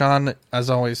cool. Sean, as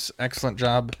always, excellent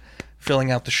job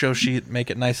filling out the show sheet. Make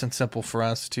it nice and simple for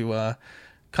us to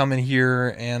come in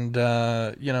here and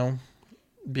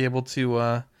be able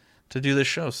to do this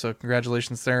show. So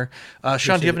congratulations there.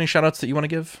 Sean, do you have any shout outs that you want to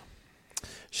give?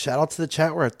 Shout out to the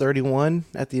chat. We're at 31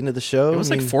 at the end of the show. It was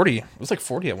like 40. It was like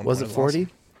 40 at one point. Was it 40?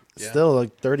 Awesome. Yeah. Still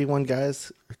like 31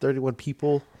 guys, 31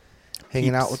 people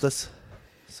hanging out with us.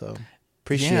 So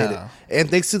appreciate it. And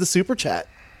thanks to the super chat.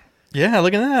 Yeah,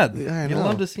 look at that. Yeah, You'd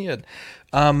love to see it.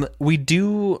 We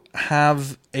do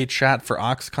have a chat for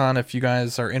OxCon if you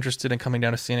guys are interested in coming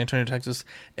down to San Antonio, Texas,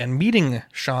 and meeting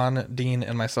Sean, Dean,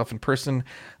 and myself in person.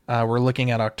 We're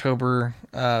looking at October,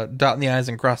 dotting the I's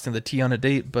and crossing the T on a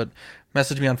date, but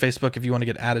message me on Facebook if you want to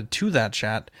get added to that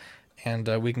chat, and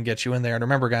we can get you in there. And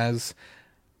remember, guys,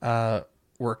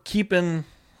 we're keeping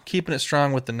it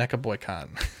strong with the NECA boycott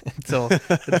until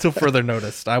further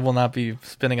notice. I will not be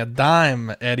spending a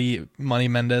dime, Eddie Money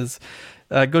Mendez.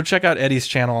 Go check out Eddie's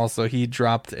channel also. He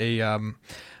dropped a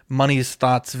Money's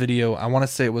Thoughts video. I want to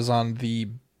say it was on the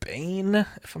Bane,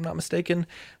 if I'm not mistaken.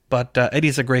 But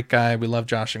Eddie's a great guy. We love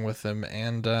joshing with him.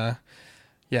 And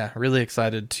yeah, really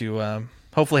excited to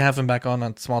hopefully have him back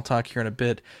on Small Talk here in a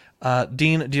bit.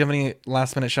 Dean, do you have any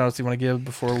last minute shout outs you want to give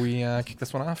before we kick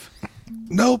this one off?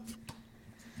 Nope.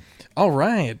 All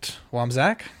right. Well, I'm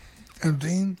Zach. I'm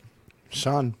Dean.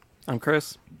 Sean. I'm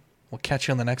Chris. We'll catch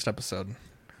you on the next episode.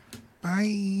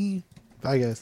 Bye. Bye, guys.